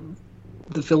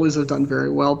the Phillies have done very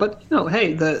well, but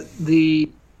hey, the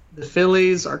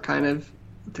Phillies are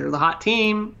they're the hot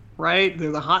team. right?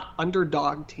 They're the hot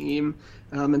underdog team,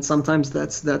 and sometimes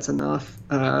that's enough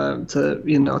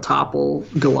to topple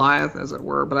Goliath, as it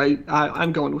were. But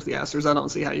I'm going with the Astros. I don't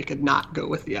see how you could not go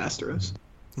with the Astros.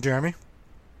 Jeremy?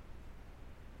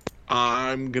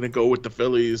 I'm gonna go with the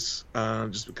Phillies,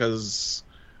 just because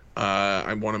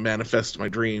I want to manifest my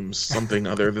dreams, something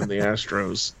other than the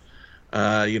Astros.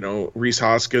 Rhys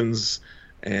Hoskins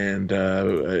and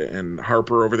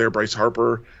Harper over there, Bryce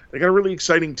Harper. They got a really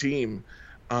exciting team.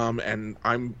 And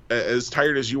I'm as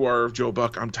tired as you are of Joe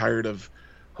Buck. I'm tired of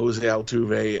Jose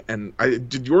Altuve. And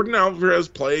did Jordan Alvarez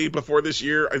play before this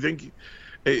year? I think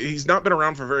he's not been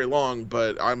around for very long,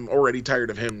 but I'm already tired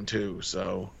of him too.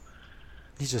 So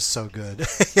he's just so good.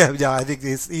 yeah. I think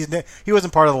he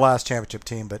wasn't part of the last championship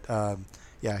team, but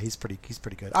he's pretty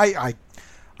good.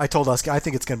 I told us I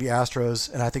think it's going to be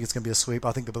Astros, and I think it's going to be a sweep.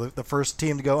 I think the first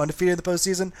team to go undefeated in the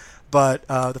postseason, but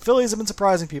the Phillies have been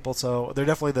surprising people, so they're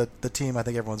definitely the team I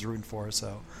think everyone's rooting for.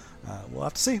 So we'll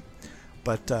have to see.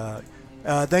 But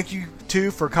thank you, too,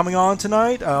 for coming on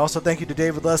tonight. Also, thank you to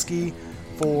David Lesky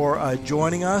for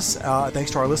joining us.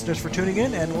 Thanks to our listeners for tuning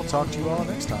in, and we'll talk to you all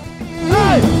next time.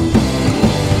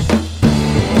 Hey!